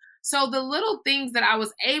nurse. So the little things that I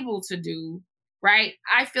was able to do, right?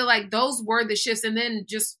 I feel like those were the shifts, and then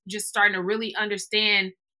just starting to really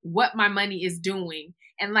understand what my money is doing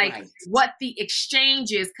and what the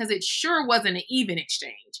exchange is, because it sure wasn't an even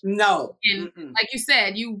exchange. No. And like you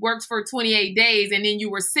said, you worked for 28 days and then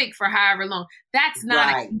you were sick for however long. That's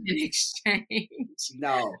not an even exchange.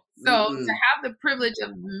 No. So to have the privilege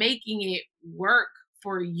of making it work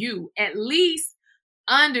for you, at least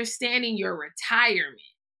understanding your retirement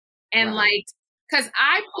and because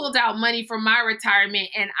I pulled out money for my retirement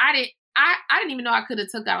and I didn't even know I could have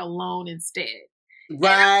took out a loan instead.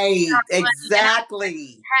 Right.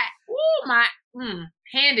 Exactly.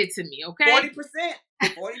 Hand it to me, okay?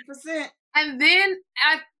 40%. And then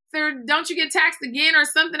after, don't you get taxed again or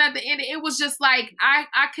something at the end? It was just like, I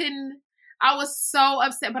was so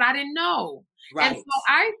upset, but I didn't know. Right. And so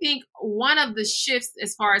I think one of the shifts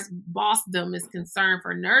as far as bossdom is concerned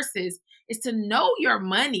for nurses is to know your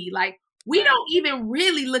money. Like, we don't even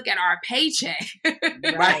really look at our paycheck.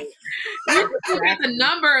 Right. We look at the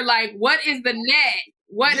number, like, what is the net?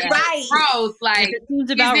 What is the growth? Like,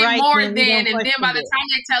 is it more than, and then by the time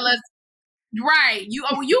they tell us,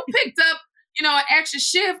 you picked up, an extra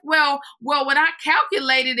shift. Well, when I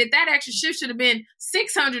calculated it, that extra shift should have been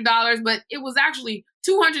 $600, but it was actually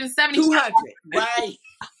 $270. Right.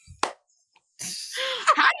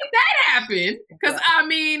 How did that happen? Because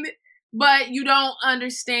but you don't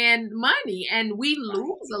understand money, and we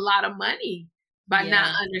lose a lot of money by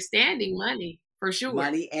not understanding money, for sure.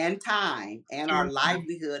 Money and time and our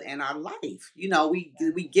livelihood and our life.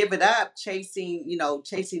 We give it up chasing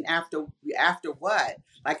after what?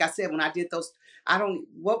 Like I said, when I did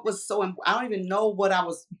what was so, I don't even know what I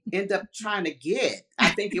was end up trying to get. I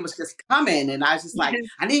think it was just coming. And I was just like,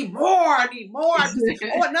 I need more. I need more. I just,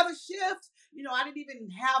 another shift. I didn't even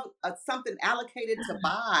have something allocated to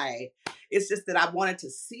buy. It's just that I wanted to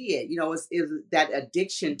see it. It was that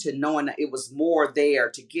addiction to knowing that it was more there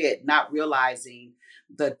to get, not realizing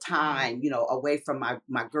the time, away from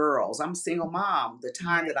my girls. I'm a single mom. The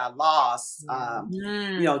time that I lost,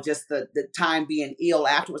 just the time being ill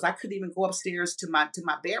afterwards. I couldn't even go upstairs to my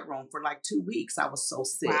bedroom for like 2 weeks. I was so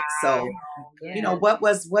sick. Wow. So,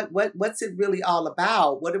 what's it really all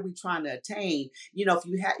about? What are we trying to attain? If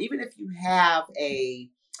you have a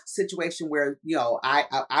situation where I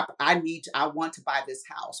want to buy this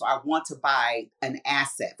house, or I want to buy an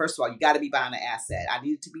asset. First of all, you got to be buying an asset. I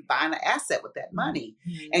need to be buying an asset with that money.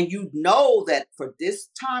 And that for this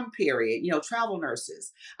time period, travel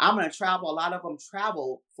nurses, I'm going to travel. A lot of them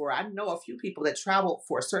travel I know a few people that traveled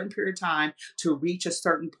for a certain period of time to reach a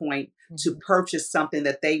certain point to purchase something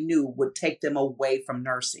that they knew would take them away from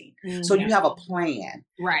nursing. So you have a plan.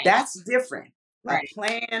 Right. That's different. Right. A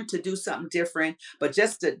plan to do something different, but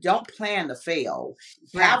don't plan to fail.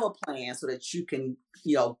 Right. Have a plan so that you can,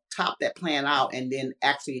 top that plan out and then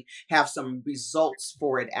actually have some results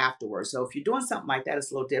for it afterwards. So if you're doing something like that,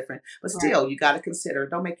 it's a little different, but still you got to consider,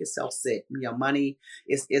 don't make yourself sick. Money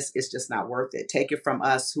is just not worth it. Take it from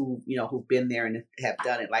us who've been there and have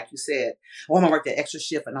done it. Like you said, I'm going to work that extra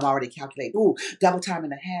shift and I'm already calculating, double time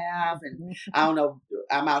and a half. And I don't know,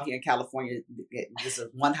 I'm out here in California. This is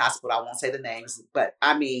one hospital. I won't say the names, but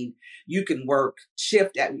I mean, you can work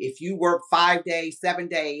shift if you work 5 days, 7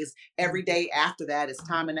 days, every day after that is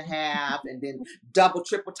time and a half, and then double,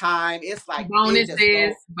 triple time. It's like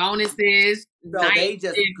bonuses. So they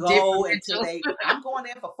just go until I'm going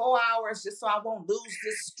in for 4 hours just so I won't lose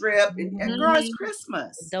this strip. And girl, it's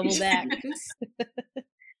Christmas. Double back.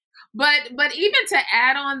 But even to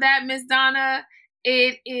add on that, Miss Donna,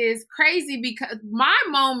 it is crazy because my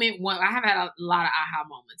moment, I have had a lot of aha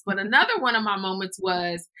moments, but another one of my moments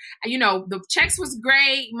was, the checks was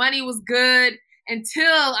great, money was good, until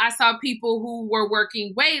I saw people who were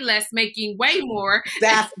working way less, making way more.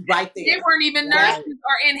 That's right there. They weren't even nurses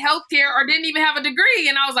or in healthcare or didn't even have a degree.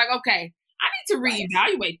 And I was like, okay, I need to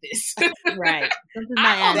reevaluate this. Right.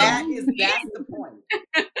 That's the point.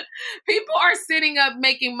 People are sitting up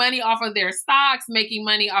making money off of their stocks, making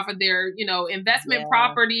money off of their, investment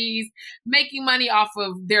properties, making money off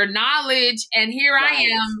of their knowledge. And here I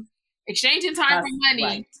am exchanging time for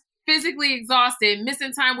money, physically exhausted,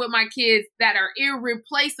 missing time with my kids that are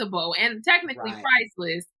irreplaceable and technically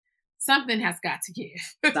priceless. Something has got to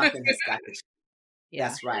give. Something has got to give.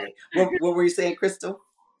 That's right. What were you saying, Crystal?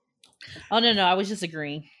 Oh, no. I was just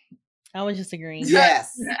agreeing.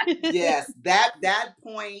 Yes. Yes. That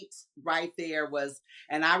point right there was,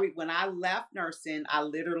 and when I left nursing, I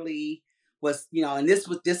literally was, and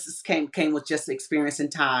this came with just experience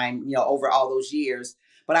and time, over all those years.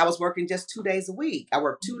 But I was working just 2 days a week. I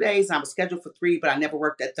worked 2 days and I was scheduled for 3, but I never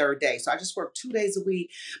worked that third day. So I just worked 2 days a week.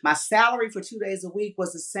 My salary for 2 days a week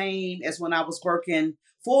was the same as when I was working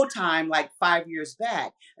full time, like 5 years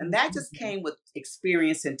back. And that just came with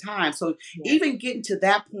experience and time. So even getting to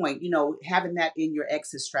that point, having that in your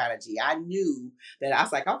exit strategy, I knew that I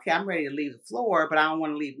was like, okay, I'm ready to leave the floor, but I don't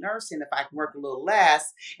want to leave nursing if I can work a little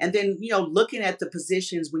less. And then, looking at the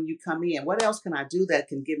positions when you come in, what else can I do that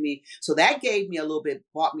can give me? So that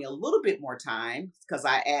bought me a little bit more time because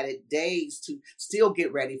I added days to still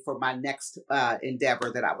get ready for my next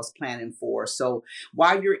endeavor that I was planning for. So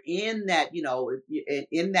while you're in that,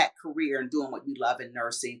 in that career and doing what you love in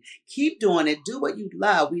nursing, keep doing it. Do what you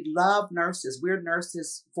love. We love nurses. We're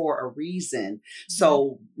nurses for a reason.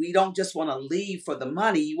 So we don't just want to leave for the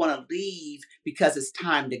money. You want to leave because it's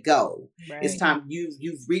time to go. Right. It's time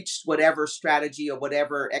you've reached whatever strategy or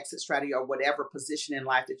whatever exit strategy or whatever position in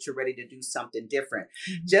life that you're ready to do something different.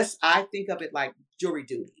 Just, I think of it like jury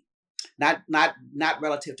duty. Not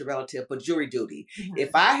relative to relative, but jury duty.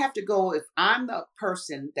 If I'm the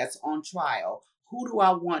person that's on trial, who do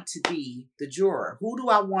I want to be the juror? Who do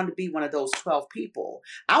I want to be one of those 12 people?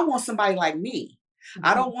 I want somebody like me.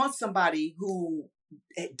 I don't want somebody who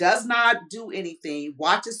does not do anything,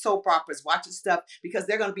 watches soap operas, watches stuff, because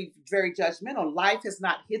they're going to be very judgmental. Life has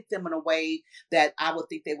not hit them in a way that I would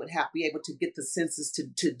think they would be able to get the senses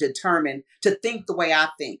to determine, to think the way I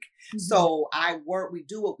think. So we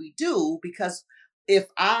do what we do because if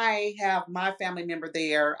I have my family member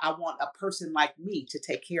there, I want a person like me to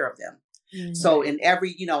take care of them. So in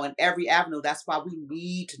every avenue, that's why we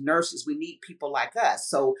need nurses. We need people like us.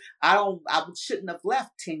 So I shouldn't have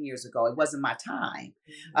left 10 years ago. It wasn't my time.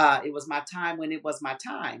 It was my time when it was my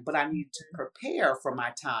time, but I need to prepare for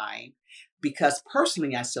my time because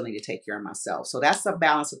personally, I still need to take care of myself. So that's a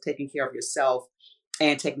balance of taking care of yourself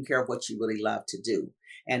and taking care of what you really love to do.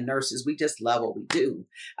 And nurses, we just love what we do.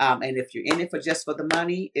 And if you're in it for just for the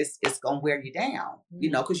money, it's going to wear you down,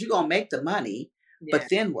 because you're going to make the money. Yeah. But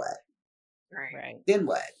then what? Right. Then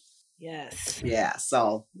what? Yes. Yeah.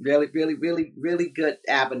 So really, really, really, really good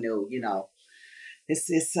avenue.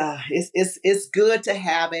 It's good to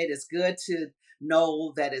have it. It's good to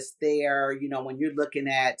know that it's there. When you're looking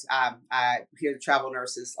at, I hear the travel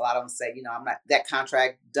nurses, a lot of them say, I'm not, that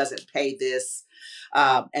contract doesn't pay this.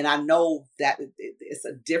 And I know that it's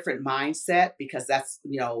a different mindset because that's,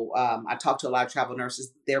 I talk to a lot of travel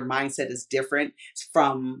nurses. Their mindset is different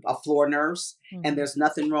from a floor nurse. Mm-hmm. And there's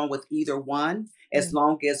nothing wrong with either one, as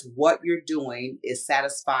long as what you're doing is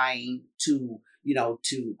satisfying to,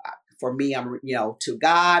 for me, I'm, to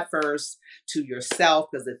God first, to yourself,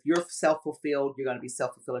 because if you're self-fulfilled, you're going to be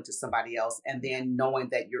self-fulfilling to somebody else. And then knowing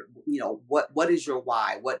that you're, what is your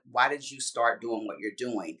why? Why did you start doing what you're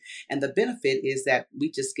doing? And the benefit is that we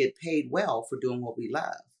just get paid well for doing what we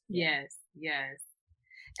love. Yes. Yes.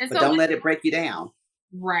 And but don't let it break you down.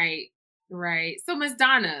 Right. Right. So Miss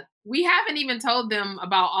Donna, we haven't even told them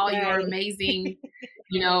about all your amazing,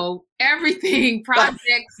 everything,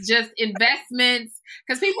 projects, just investments.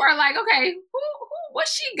 Because people are like, okay, what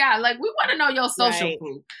she got? Like, we want to know your social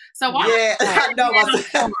proof. So why? Yeah, I know.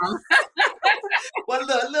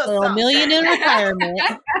 Well, a million in retirement.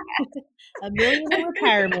 $1 million in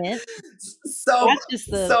retirement. So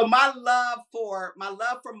my love for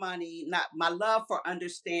money, not my love for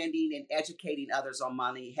understanding and educating others on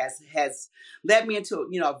money has led me into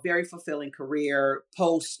a very fulfilling career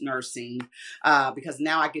post nursing, because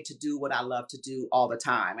now I get to do what I love to do all the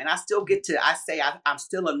time, and I still get to. I'm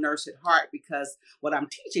still a nurse at heart because what I'm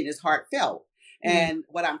teaching is heartfelt. And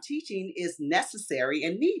what I'm teaching is necessary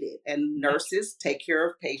and needed. And nurses take care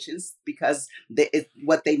of patients because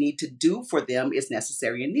what they need to do for them is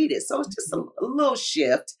necessary and needed. So it's just a little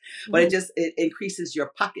shift, but it increases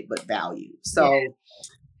your pocketbook value. So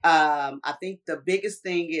I think the biggest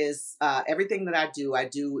thing is everything that I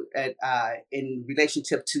do in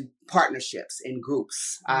relationship to partnerships in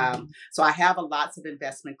groups. So I have lots of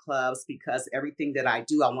investment clubs because everything that I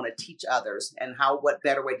do, I want to teach others, and what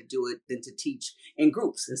better way to do it than to teach in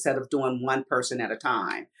groups instead of doing one person at a time.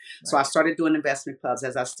 Right. So I started doing investment clubs,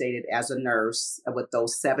 as I stated, as a nurse with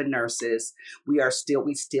those 7 nurses. We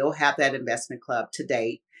still have that investment club to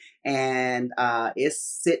date. And it's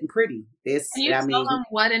sitting pretty. Can you tell them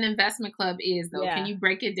what an investment club is, though? Yeah. Can you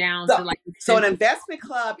break it down So an investment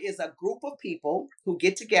club is a group of people who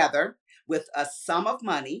get together with a sum of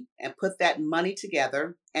money and put that money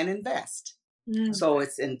together and invest. Mm-hmm. So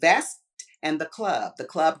it's invest and the club. The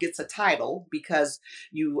club gets a title because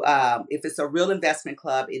if it's a real investment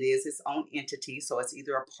club, it is its own entity. So it's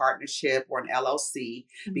either a partnership or an LLC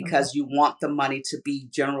because you want the money to be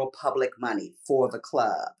general public money for the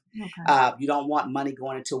club. Okay. You don't want money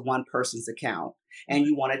going into one person's account, and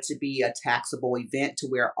you want it to be a taxable event to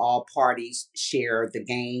where all parties share the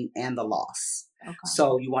gain and the loss. Okay.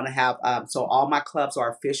 So you want to have, so all my clubs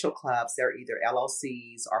are official clubs. They're either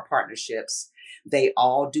LLCs or partnerships. They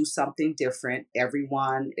all do something different.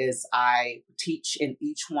 I teach in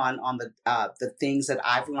each one on the things that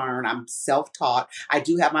I've learned. I'm self-taught. I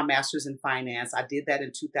do have my master's in finance. I did that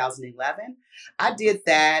in 2011. I did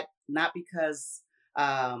that not because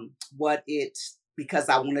because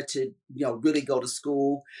I wanted to, really go to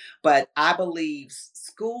school. But I believe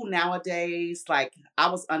school nowadays, like I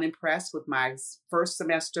was unimpressed with my first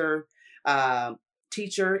semester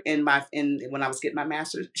teacher when I was getting my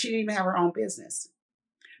master's. She didn't even have her own business.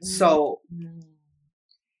 So,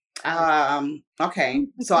 okay.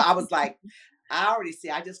 So I was like, I already see,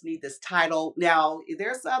 I just need this title. Now,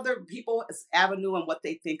 there's other people's avenue and what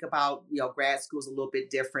they think about, grad school is a little bit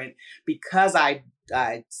different. Because I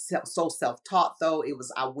so self-taught, though,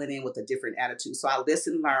 I went in with a different attitude. So I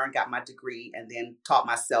listened, learned, got my degree, and then taught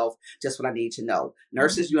myself just what I need to know.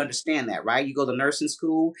 Nurses, you understand that, right? You go to nursing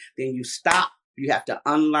school, then you stop. You have to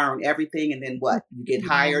unlearn everything. And then what? You get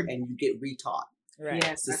hired and you get retaught. Right.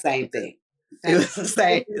 It's the same thing. It's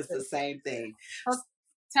the same thing.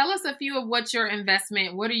 Tell us a few of what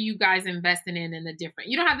are you guys investing in the different,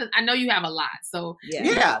 you don't have to, I know you have a lot. So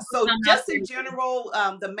yeah. So just in general,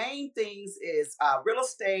 the main things is real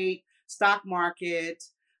estate, stock market,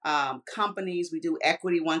 companies. We do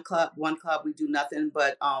equity. One club, we do nothing,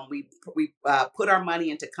 but we put our money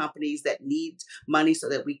into companies that need money so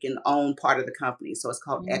that we can own part of the company. So it's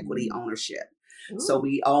called equity ownership. Ooh. So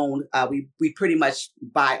we own, we pretty much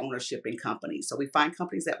buy ownership in companies. So we find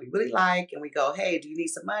companies that we really like and we go, hey, do you need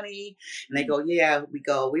some money? And they go, yeah. We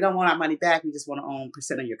go, we don't want our money back. We just want to own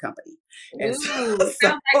 % of your company. And sounds like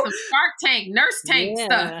some Shark Tank, Nurse Tank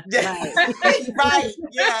stuff. Right. Right.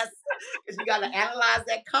 Yes. Because you got to analyze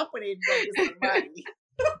that company and get some money.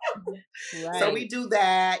 Right. So we do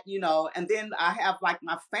that, you know, and then I have like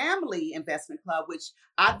my family investment club, which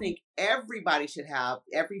I think everybody should have.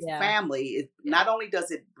 Every family, not only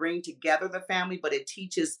does it bring together the family, but it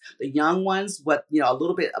teaches the young ones what, you know, a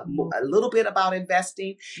little bit about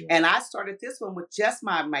investing. Yeah. And I started this one with just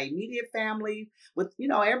my immediate family. With, you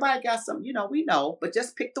know, everybody got some, you know, we know, but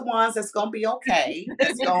just pick the ones that's gonna be okay.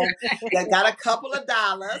 That got a couple of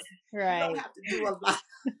dollars. Right. You don't have to do a lot.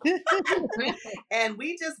 And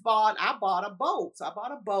I bought a boat. So I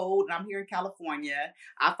bought a boat and I'm here in California.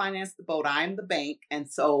 I financed the boat. I am the bank. And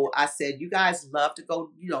so I said, you guys love to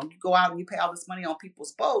go, you know, you go out and you pay all this money on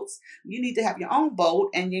people's boats. You need to have your own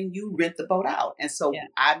boat and then you rent the boat out. And so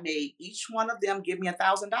I made each one of them give me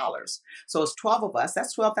 $1,000. So it's 12 of us.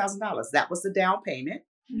 That's $12,000. That was the down payment.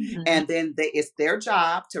 Mm-hmm. And then it's their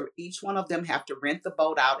job to each one of them have to rent the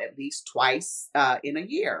boat out at least twice in a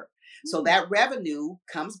year. So that revenue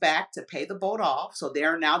comes back to pay the boat off. So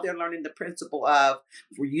they're learning the principle of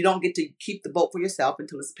where you don't get to keep the boat for yourself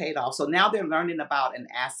until it's paid off. So now they're learning about an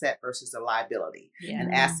asset versus a liability. Yeah.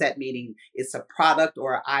 An asset meaning it's a product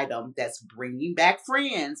or an item that's bringing back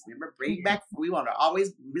friends. Remember, back. We want to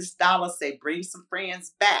always, Miss Dollar say, bring some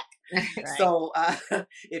friends back. Right. So if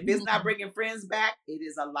it's not bringing friends back, it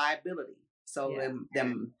is a liability. So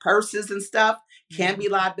them purses and stuff can be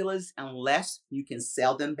liabilities unless you can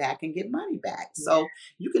sell them back and get money back. So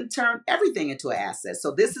you can turn everything into an asset.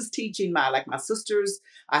 So this is teaching my sisters.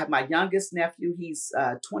 I have my youngest nephew. He's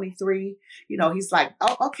 23. You know, he's like,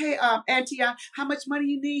 oh, okay, Auntie, how much money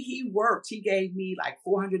you need? He worked. He gave me like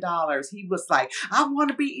 $400. He was like, I want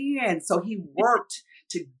to be in. So he worked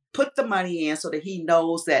to put the money in so that he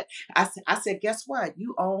knows that I said, guess what?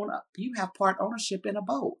 You have part ownership in a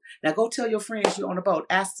boat. Now go tell your friends you own a boat.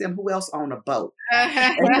 Ask them who else own a boat.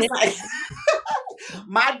 And he's like,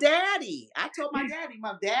 my daddy. I told my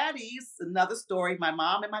daddy's another story. My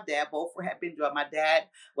mom and my dad both had been drunk. My dad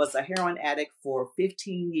was a heroin addict for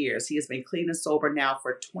 15 years. He has been clean and sober now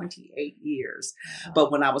for 28 years. Wow.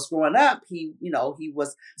 But when I was growing up, he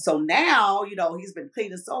was, so now, you know, he's been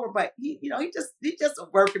clean and sober, but he just a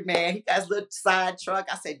working man. He got his little side truck.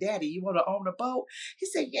 I said, Daddy, you want to own a boat? He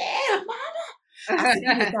said, yeah, Mama. I said,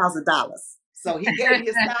 give me $1,000. So he gave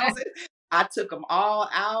me $1,000. I took them all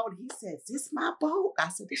out. He said, is this my boat? I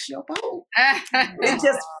said, it's your boat. It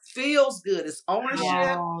just feels good. It's ownership.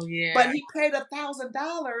 Oh, yeah. But he paid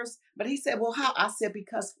 $1,000. But he said, well, how? I said,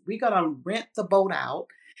 because we're going to rent the boat out.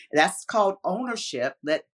 That's called ownership.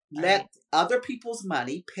 Let other people's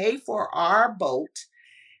money pay for our boat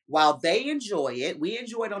while they enjoy it. We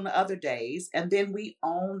enjoy it on the other days. And then we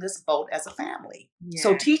own this boat as a family. Yeah.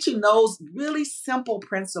 So teaching those really simple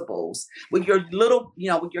principles with your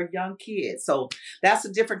with your young kids. So that's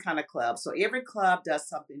a different kind of club. So every club does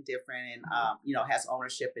something different and, has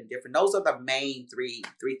ownership and different. Those are the main three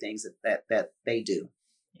things that they do.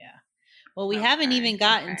 Yeah. Well, we haven't even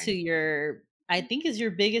gotten to your, I think is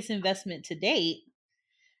your biggest investment to date.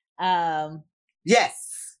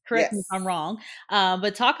 Yes. Correct me if I'm wrong.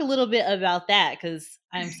 But talk a little bit about that because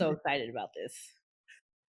I'm so excited about this.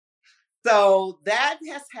 So that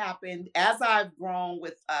has happened as I've grown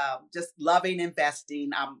with just loving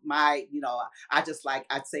investing. I just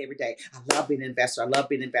I'd say every day, I love being an investor. I love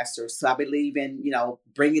being an investor. So I believe in,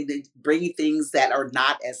 bringing things that are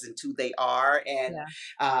not as into they are, and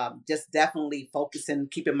just definitely focusing,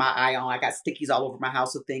 keeping my eye on. I got stickies all over my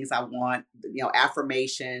house with things I want,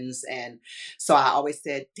 affirmations, and so I always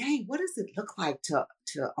said, "Dang, what does it look like to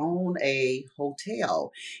own a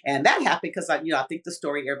hotel?" And that happened because I think the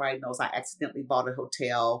story everybody knows. I accidentally bought a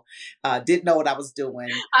hotel, didn't know what I was doing.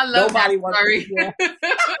 I love that story.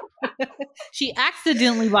 She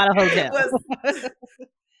accidentally bought a hotel.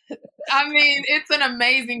 I mean, it's an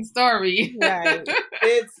amazing story. Right.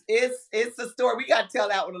 It's a story. We got to tell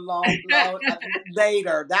that one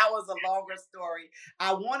later. That was a longer story.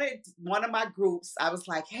 I wanted one of my groups. I was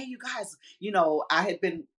like, hey, you guys,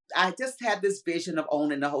 I just had this vision of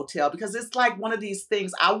owning a hotel because it's like one of these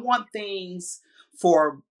things. I want things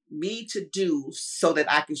for me to do so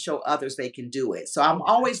that I can show others they can do it. So I'm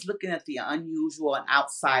always looking at the unusual and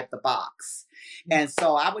outside the box. And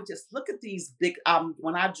so I would just look at these big,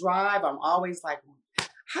 when I drive, I'm always like,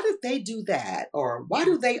 how did they do that? Or why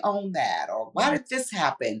do they own that? Or why did this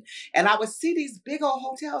happen? And I would see these big old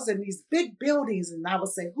hotels and these big buildings, and I would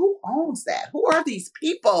say, who owns that? Who are these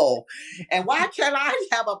people? And why can't I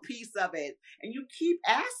have a piece of it? And you keep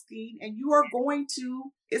asking, and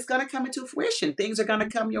it's going to come into fruition. Things are going to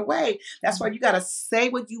come your way. That's why you got to say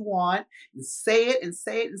what you want, and say it and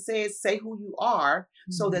say it and say it, say who you are,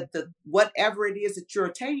 so that whatever it is that you're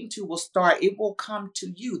attaining to it will come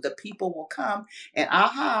to you. The people will come. And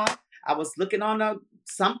I was looking on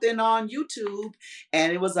something on YouTube,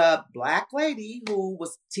 and it was a Black lady who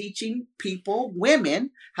was teaching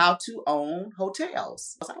women, how to own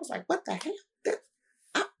hotels. I was like, what the hell?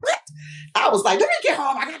 What? I was like, let me get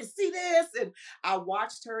home. I got to see this. And I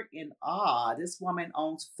watched her in awe. This woman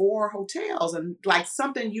owns 4 hotels, and like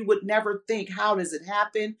something you would never think, how does it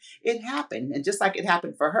happen? It happened. And just like it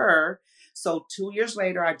happened for her. So 2 years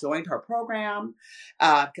later, I joined her program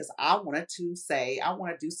because I wanted to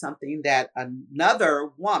do something that another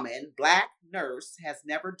woman, Black nurse, has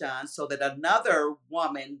never done, so that another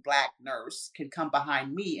woman, Black nurse, can come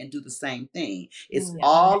behind me and do the same thing. It's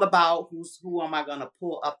all about who am I going to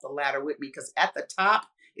pull up the ladder with me? Because at the top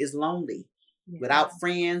is lonely. Without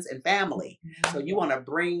friends and family. So you want to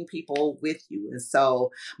bring people with you. And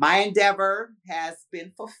so my endeavor has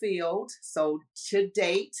been fulfilled. So to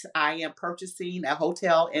date, I am purchasing a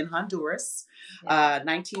hotel in Honduras,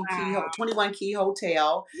 21 key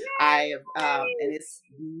hotel. And it's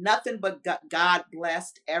nothing but God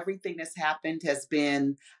blessed. Everything that's happened has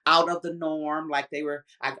been out of the norm. Like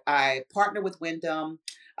I partner with Wyndham.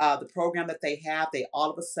 The program that they all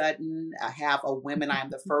of a sudden have a women. I am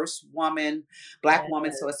the first Black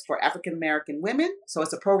woman. So it's for African American women. So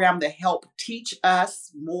it's a program to help teach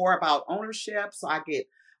us more about ownership. So I get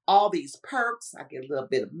all these perks. I get a little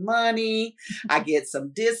bit of money. I get some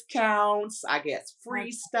discounts. I get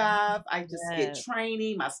free stuff. I just get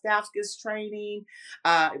training. My staff gets training.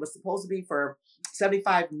 It was supposed to be for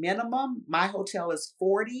 75 minimum. My hotel is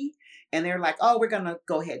 40. And they're like, oh, we're going to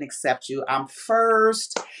go ahead and accept you. I'm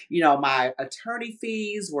first. My attorney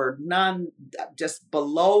fees were just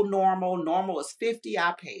below normal. Normal is 50.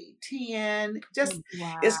 I paid 10.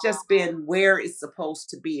 It's just been where it's supposed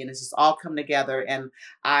to be. And it's just all come together. And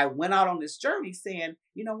I went out on this journey saying,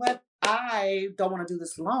 you know what? I don't want to do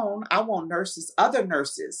this alone. I want other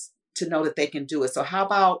nurses to know that they can do it. So how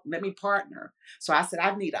about let me partner? So I said,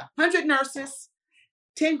 I need 100 nurses,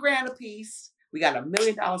 10 grand a piece. We got $1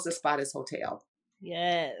 million to buy this hotel.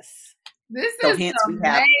 Yes. This is hence amazing. We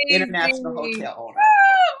have international hotel owner.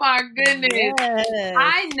 Oh my goodness. Yes.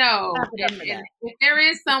 I know. And if there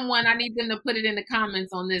is someone, I need them to put it in the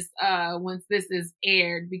comments on this once this is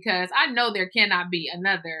aired, because I know there cannot be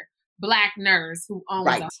another Black nurse who owns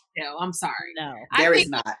a hotel. I'm sorry. No, there is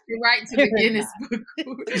not. Right to the Guinness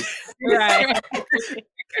Book. Right.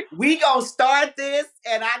 We gonna start this,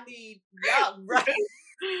 and I need y'all. Right.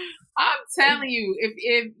 I'm telling you,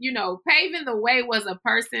 if paving the way was a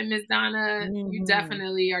person, Miss Donna, you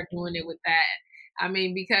definitely are doing it with that. I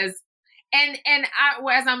mean, because and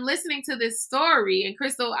as I'm listening to this story, and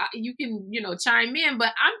Crystal, you can chime in,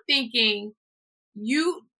 but I'm thinking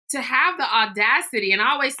to have the audacity, and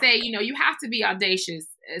I always say, you have to be audacious,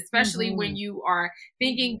 especially when you are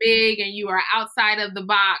thinking big and you are outside of the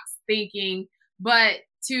box thinking,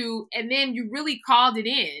 and then you really called it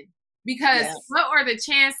in. Because what are the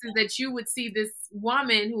chances that you would see this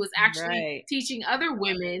woman who was actually teaching other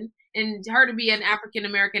women, and her to be an African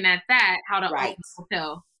American at that, how to own a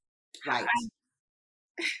hotel? Right.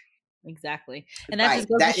 Exactly. And that just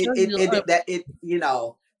goes to show you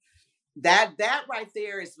that right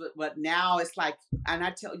there is what now it's like. And I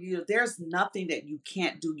tell you, there's nothing that you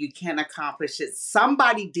can't do, you can't accomplish it.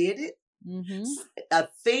 Somebody did it. A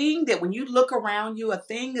thing that when you look around you, a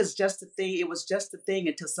thing is just a thing. It was just a thing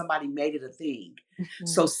until somebody made it a thing.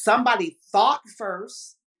 So somebody thought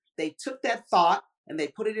first, they took that thought and they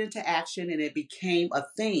put it into action, and it became a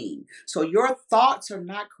thing. So your thoughts are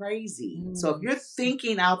not crazy. So if you're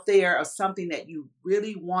thinking out there of something that you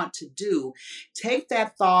really want to do, take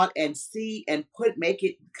that thought and make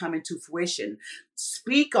it come into fruition.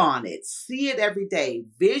 Speak on it, see it every day,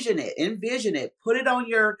 envision it, put it on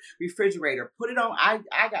your refrigerator, put it on.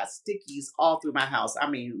 I got stickies all through my house. I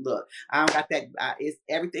mean, look, I don't got that.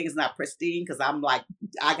 Everything is not pristine because I'm like,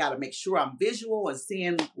 I got to make sure I'm visual and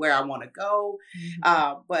seeing where I want to go.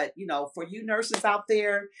 But for you nurses out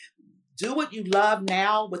there, do what you love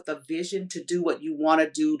now with the vision to do what you want to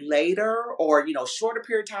do later, or, shorter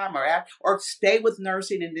period of time, or stay with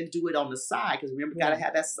nursing and then do it on the side. Because remember, we got to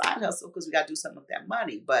have that side hustle because we got to do something with that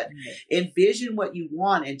money. But envision what you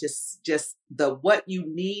want, and just what you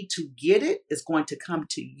need to get it is going to come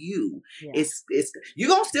to you. Yeah. It's you're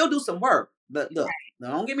going to still do some work. But look,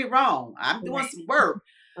 don't get me wrong. I'm doing some work.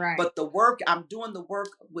 Right. But I'm doing the work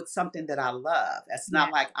with something that I love. That's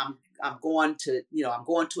not like I'm going to, I'm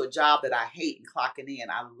going to a job that I hate and clocking in.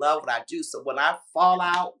 I love what I do. So when I fall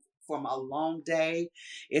out from a long day,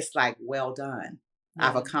 it's like, well done.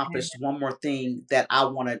 I've accomplished one more thing that I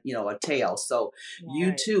want to, attain. So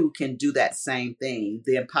you too can do that same thing.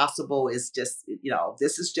 The impossible is just,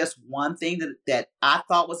 this is just one thing that I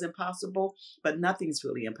thought was impossible, but nothing's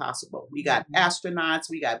really impossible. We got astronauts.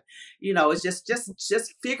 We got, it's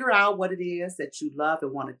just figure out what it is that you love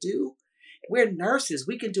and want to do. We're nurses.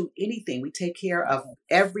 We can do anything. We take care of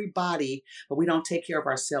everybody, but we don't take care of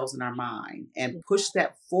ourselves and our mind, and push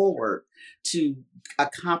that forward to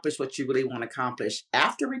accomplish what you really want to accomplish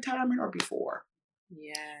after retirement or before.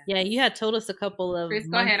 Yeah. You had told us a couple of Chris,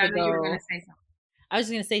 go ahead. I know you were going to say something. I was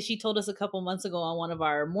going to say, she told us a couple months ago on one of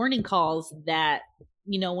our morning calls that,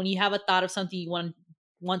 when you have a thought of something you want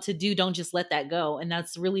to do, don't just let that go. And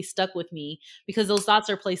that's really stuck with me, because those thoughts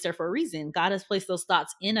are placed there for a reason. God has placed those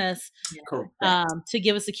thoughts in us to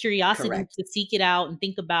give us a curiosity to seek it out and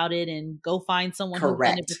think about it and go find someone who's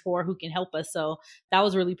done it before who can help us. So that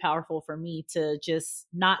was really powerful for me to just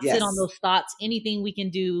not sit on those thoughts. Anything we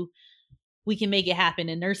can do, we can make it happen.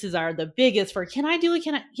 And nurses are the biggest for, can I do it?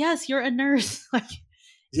 Yes, you're a nurse.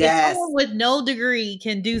 If someone with no degree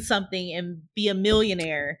can do something and be a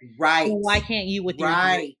millionaire, right? Then why can't you with your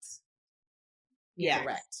degree? Yeah.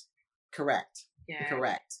 Correct. Yeah.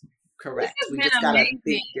 Correct. We just gotta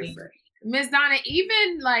think different. Ms. Donna,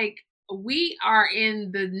 even we are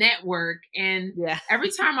in the network, and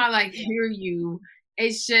every time I hear you,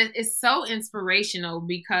 it's so inspirational,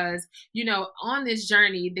 because, on this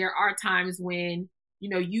journey, there are times when,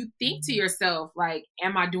 you think to yourself,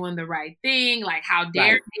 am I doing the right thing? How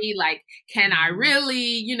dare me? Can I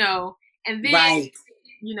really, and then,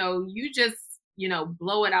 you just,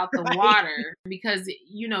 blow it out the water, because,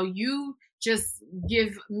 you just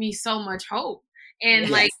give me so much hope.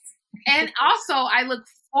 And and also I look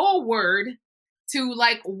forward to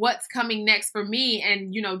what's coming next for me,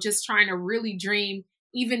 and, just trying to really dream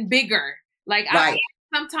even bigger. I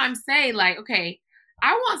sometimes say okay,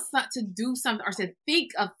 I want to do something, or to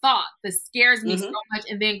think a thought that scares me so much,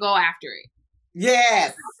 and then go after it.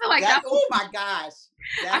 Yes. I feel oh my gosh.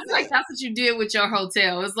 I feel like that's what you did with your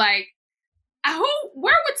hotel. It's where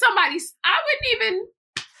would somebody, I wouldn't even,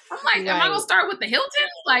 I'm am I going to start with the Hilton?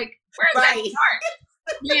 Where's that start?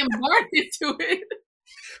 Being born into it.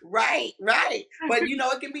 Right. But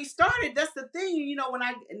it can be started. That's the thing.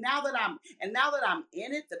 Now that I'm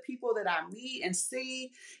in it, the people that I meet and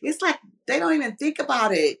see, it's they don't even think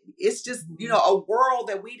about it. It's just, a world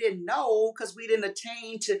that we didn't know, because we didn't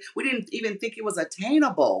even think it was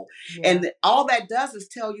attainable. Yeah. And all that does is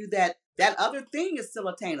tell you that other thing is still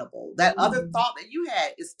attainable. That other thought that you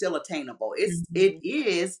had is still attainable. It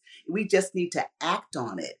is. We just need to act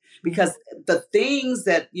on it, because the things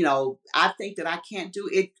that, I think that I can't do,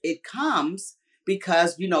 it comes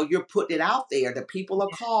because, you're putting it out there. The people will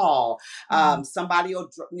call. Somebody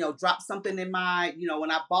will, drop something in my,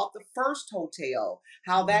 when I bought the first hotel,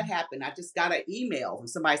 how that happened. I just got an email from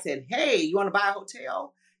somebody saying, hey, you want to buy a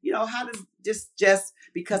hotel? How does just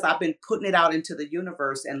because I've been putting it out into the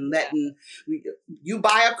universe and letting you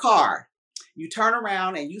buy a car, you turn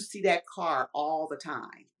around and you see that car all the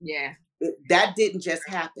time. Yeah. That didn't just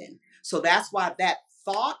happen. So that's why that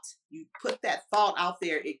thought, you put that thought out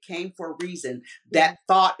there, it came for a reason. That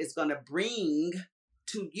thought is going to bring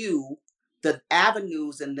to you the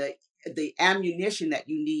avenues and the ammunition that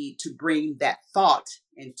you need to bring that thought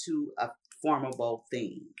into a formable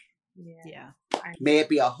thing. Yeah. May it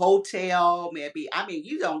be a hotel,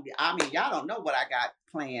 y'all don't know what I got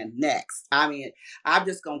planned next. I'm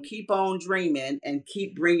just going to keep on dreaming and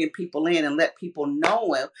keep bringing people in and let people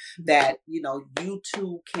know that, you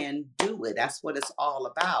too can do it. That's what it's all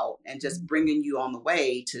about. And just bringing you on the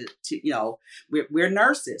way to we're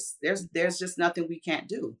nurses. There's just nothing we can't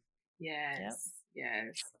do. Yes.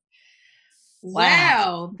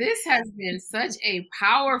 Wow, this has been such a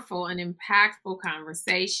powerful and impactful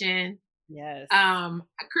conversation. Yes.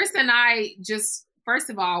 Chris and I just,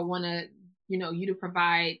 first of all, want to, you to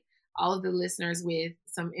provide all of the listeners with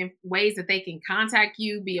some ways that they can contact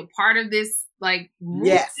you, be a part of this,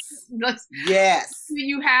 yes,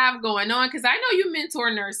 you have going on, because I know you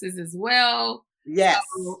mentor nurses as well. Yes.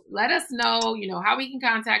 So let us know, how we can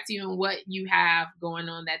contact you and what you have going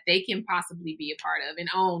on that they can possibly be a part of and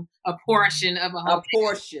own a portion of a hotel. A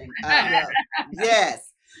portion. Yes.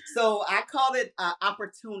 So I call it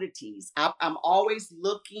opportunities. I'm always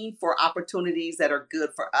looking for opportunities that are good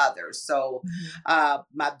for others. So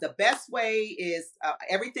the best way is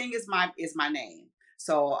everything is my name.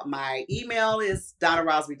 So my email is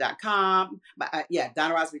donnarosby.com.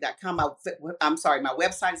 DonnaRosby.com. I'm sorry, my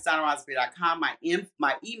website is donnarosby.com.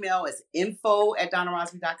 My email is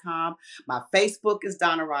info@donnarosby.com. My Facebook is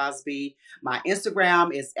Donna Rosby. My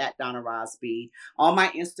Instagram is @DonnaRosby. On my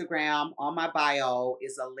Instagram, on my bio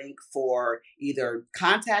is a link for either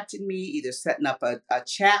contacting me, either setting up a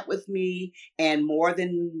chat with me, and more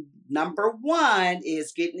than number one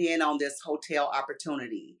is getting in on this hotel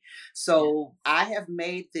opportunity. So I have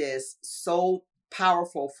made this so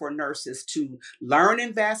powerful for nurses to learn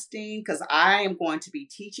investing, because I am going to be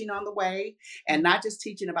teaching on the way, and not just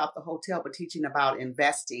teaching about the hotel, but teaching about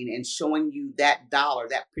investing and showing you that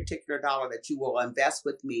particular dollar that you will invest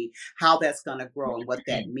with me, how that's going to grow and what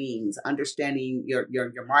that means, understanding your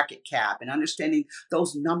market cap and understanding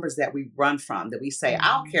those numbers that we run from, that we say,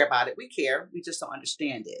 I don't care about it. We care. We just don't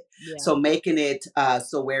understand it. Yeah. So making it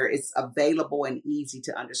so where it's available and easy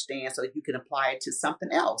to understand so that you can apply it to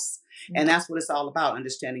something else. And that's what it's all about,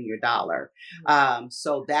 understanding your dollar.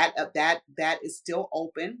 So that is still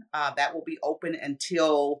open. That will be open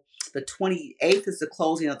until the 28th is the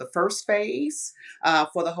closing of the first phase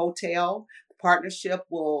for the hotel. Partnership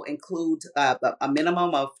will include a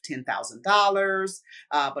minimum of $10,000,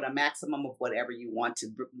 but a maximum of whatever you want to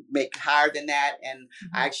make higher than that. And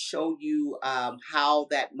I show you how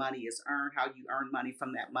that money is earned, how you earn money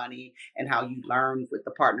from that money, and how you learn with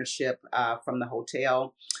the partnership from the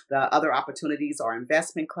hotel. The other opportunities are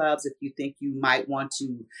investment clubs. If you think you might want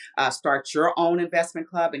to start your own investment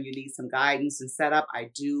club and you need some guidance and setup,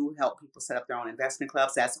 I do help people set up their own investment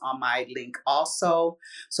clubs. That's on my link also.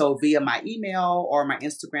 So via my email or my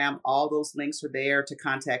Instagram, all those links are there to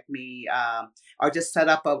contact me, or just set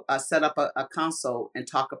up a consult and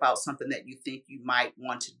talk about something that you think you might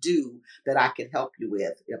want to do that I can help you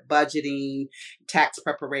with. Budgeting, tax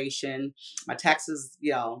preparation. My taxes,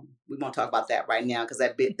 we won't talk about that right now because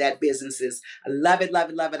that business is, I love it, love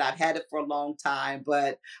it, love it. I've had it for a long time,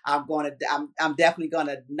 but I'm definitely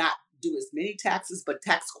gonna not do as many taxes, but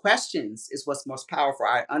tax questions is what's most powerful.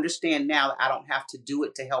 I understand now that I don't have to do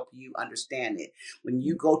it to help you understand it. When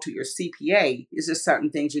you go to your CPA, there's just certain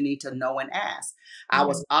things you need to know and ask. I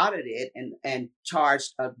was audited and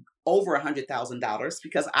charged over $100,000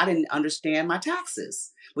 because I didn't understand my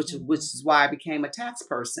taxes, which is why I became a tax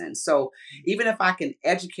person. So even if I can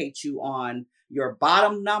educate you on your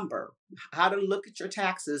bottom number, how to look at your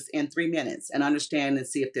taxes in 3 minutes and understand and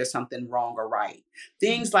see if there's something wrong or right.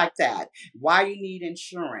 Things like that. Why you need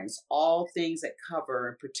insurance, all things that cover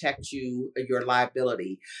and protect your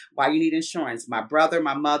liability. Why you need insurance. My brother,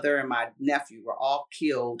 my mother, and my nephew were all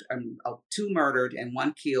killed, 2 murdered and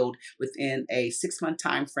 1 killed within a 6-month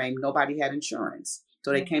time frame. Nobody had insurance.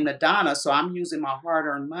 So they came to Donna. So I'm using my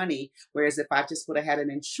hard-earned money. Whereas if I just would have had an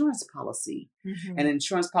insurance policy, an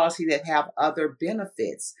insurance policy that have other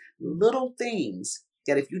benefits, little things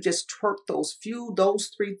that if you just twerk those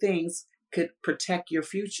 3 things could protect your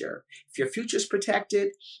future. If your future's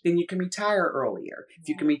protected, then you can retire earlier. If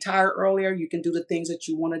you can retire earlier, you can do the things that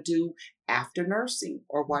you want to do after nursing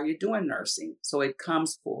or while you're doing nursing. So it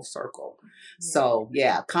comes full circle. So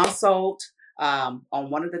consult. On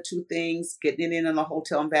one of the 2 things, getting in on the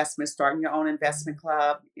hotel investment, starting your own investment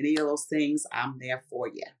club, any of those things, I'm there for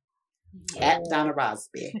you. At Donna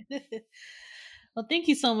Rosby. Well, thank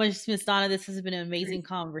you so much, Miss Donna. This has been an amazing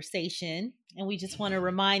conversation. And we just want to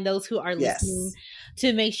remind those who are listening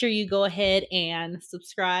to make sure you go ahead and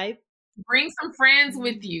subscribe. Bring some friends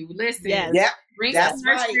with you. Listen. Bring some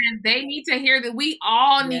nurse friends. They need to hear that. We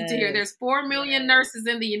all need to hear. There's 4 million nurses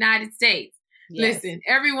in the United States. Listen,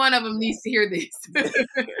 every one of them needs to hear this.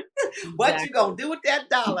 What you gonna do with that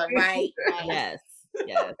dollar, right? Yes.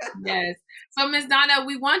 So, Miss Donna,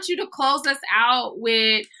 we want you to close us out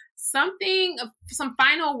with some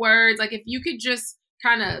final words. Like if you could just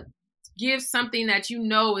kind of give something that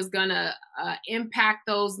is gonna impact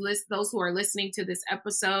those who are listening to this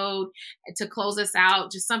episode, to close us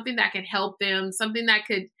out. Just something that could help them. Something that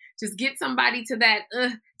could just get somebody to that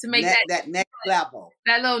to make that next level,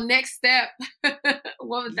 that little next step.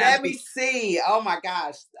 What would that be? Let me see. Oh my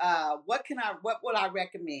gosh, what would I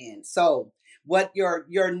recommend? So, what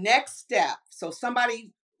your next step? So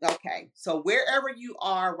somebody Okay. So wherever you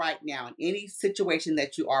are right now, in any situation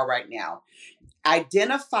that you are right now,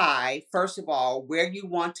 identify, first of all, where you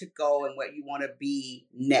want to go and what you want to be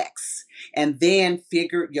next. And then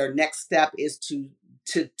figure your next step is to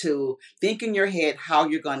think in your head how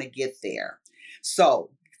you're going to get there. So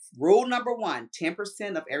rule number 1,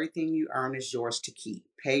 10% of everything you earn is yours to keep.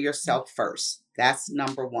 Pay yourself first. That's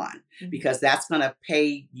number 1, because that's going to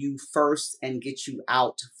pay you first and get you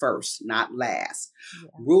out first, not last. Yeah.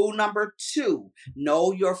 Rule number 2,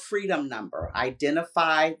 know your freedom number.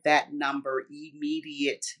 Identify that number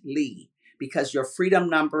immediately, because your freedom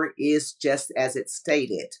number is just as it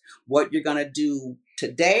stated. What you're going to do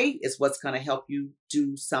today is what's going to help you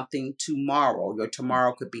do something tomorrow. Your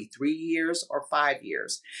tomorrow could be 3 years or 5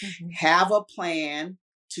 years. Have a plan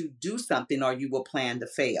to do something, or you will plan to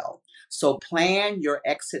fail. So plan your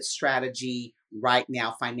exit strategy right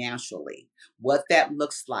now financially, what that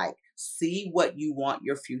looks like. See what you want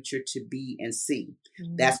your future to be and see.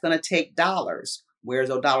 That's going to take dollars. Where's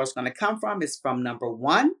those dollars going to come from? It's from number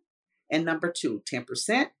 1 and number 2,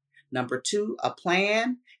 10%. Number 2, a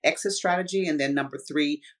plan, exit strategy. And then number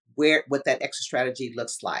 3, what that exit strategy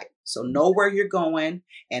looks like. So know where you're going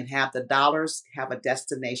and have the dollars, have a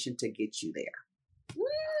destination to get you there. Woo!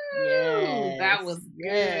 Yes. That was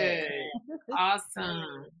good.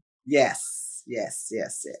 Awesome. Yes.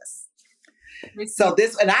 So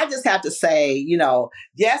this, and I just have to say,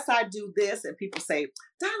 yes, I do this. And people say,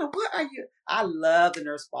 Donna, what are you? I love the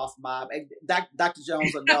Nurse Boss Mob. And Dr.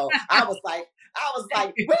 Jones will know. I was like, I want to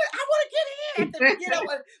get in. What you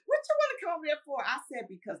want to come over here for? I said,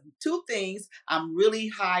 because 2 things. I'm really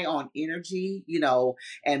high on energy,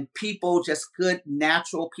 and people, just good,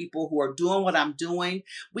 natural people who are doing what I'm doing.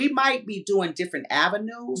 We might be doing different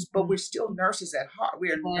avenues, but we're still nurses at heart.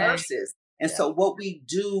 We're nurses. And so what we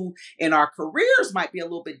do in our careers might be a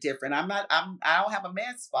little bit different. I don't have a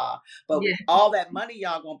med spa, but all that money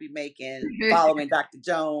y'all going to be making following Dr.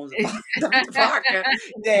 Jones, Dr. Parker,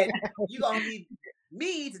 that you're going to need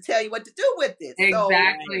me to tell you what to do with it.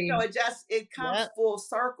 Exactly. So, it comes full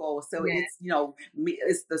circle. So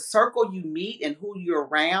it's the circle you meet and who you're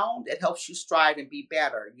around. It helps you strive and be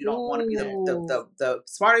better. You don't want to be the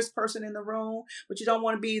smartest person in the room, but you don't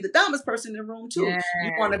want to be the dumbest person in the room too.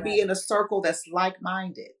 You want to be in a circle that's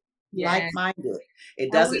like-minded. Like-minded.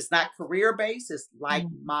 It's not career-based, it's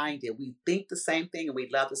like-minded. We think the same thing and we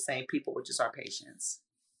love the same people, which is our patients.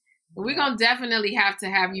 We're going to definitely have to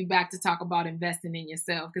have you back to talk about investing in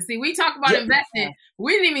yourself. Because, see, we talk about investing.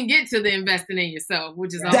 We didn't even get to the investing in yourself,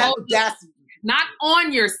 which is that's not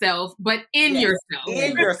on yourself, but in yourself.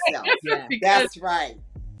 In yourself. That's right.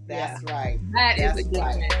 That's right. That is a good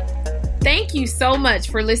one. Thank you so much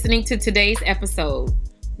for listening to today's episode.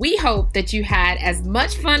 We hope that you had as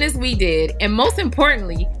much fun as we did, and most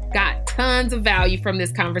importantly, got tons of value from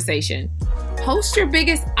this conversation. Post your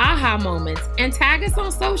biggest aha moments and tag us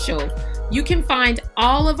on social. You can find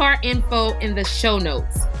all of our info in the show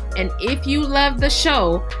notes. And if you love the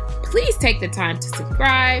show, please take the time to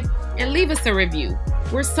subscribe and leave us a review.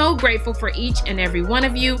 We're so grateful for each and every one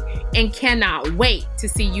of you and cannot wait to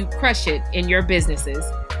see you crush it in your businesses.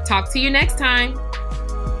 Talk to you next time.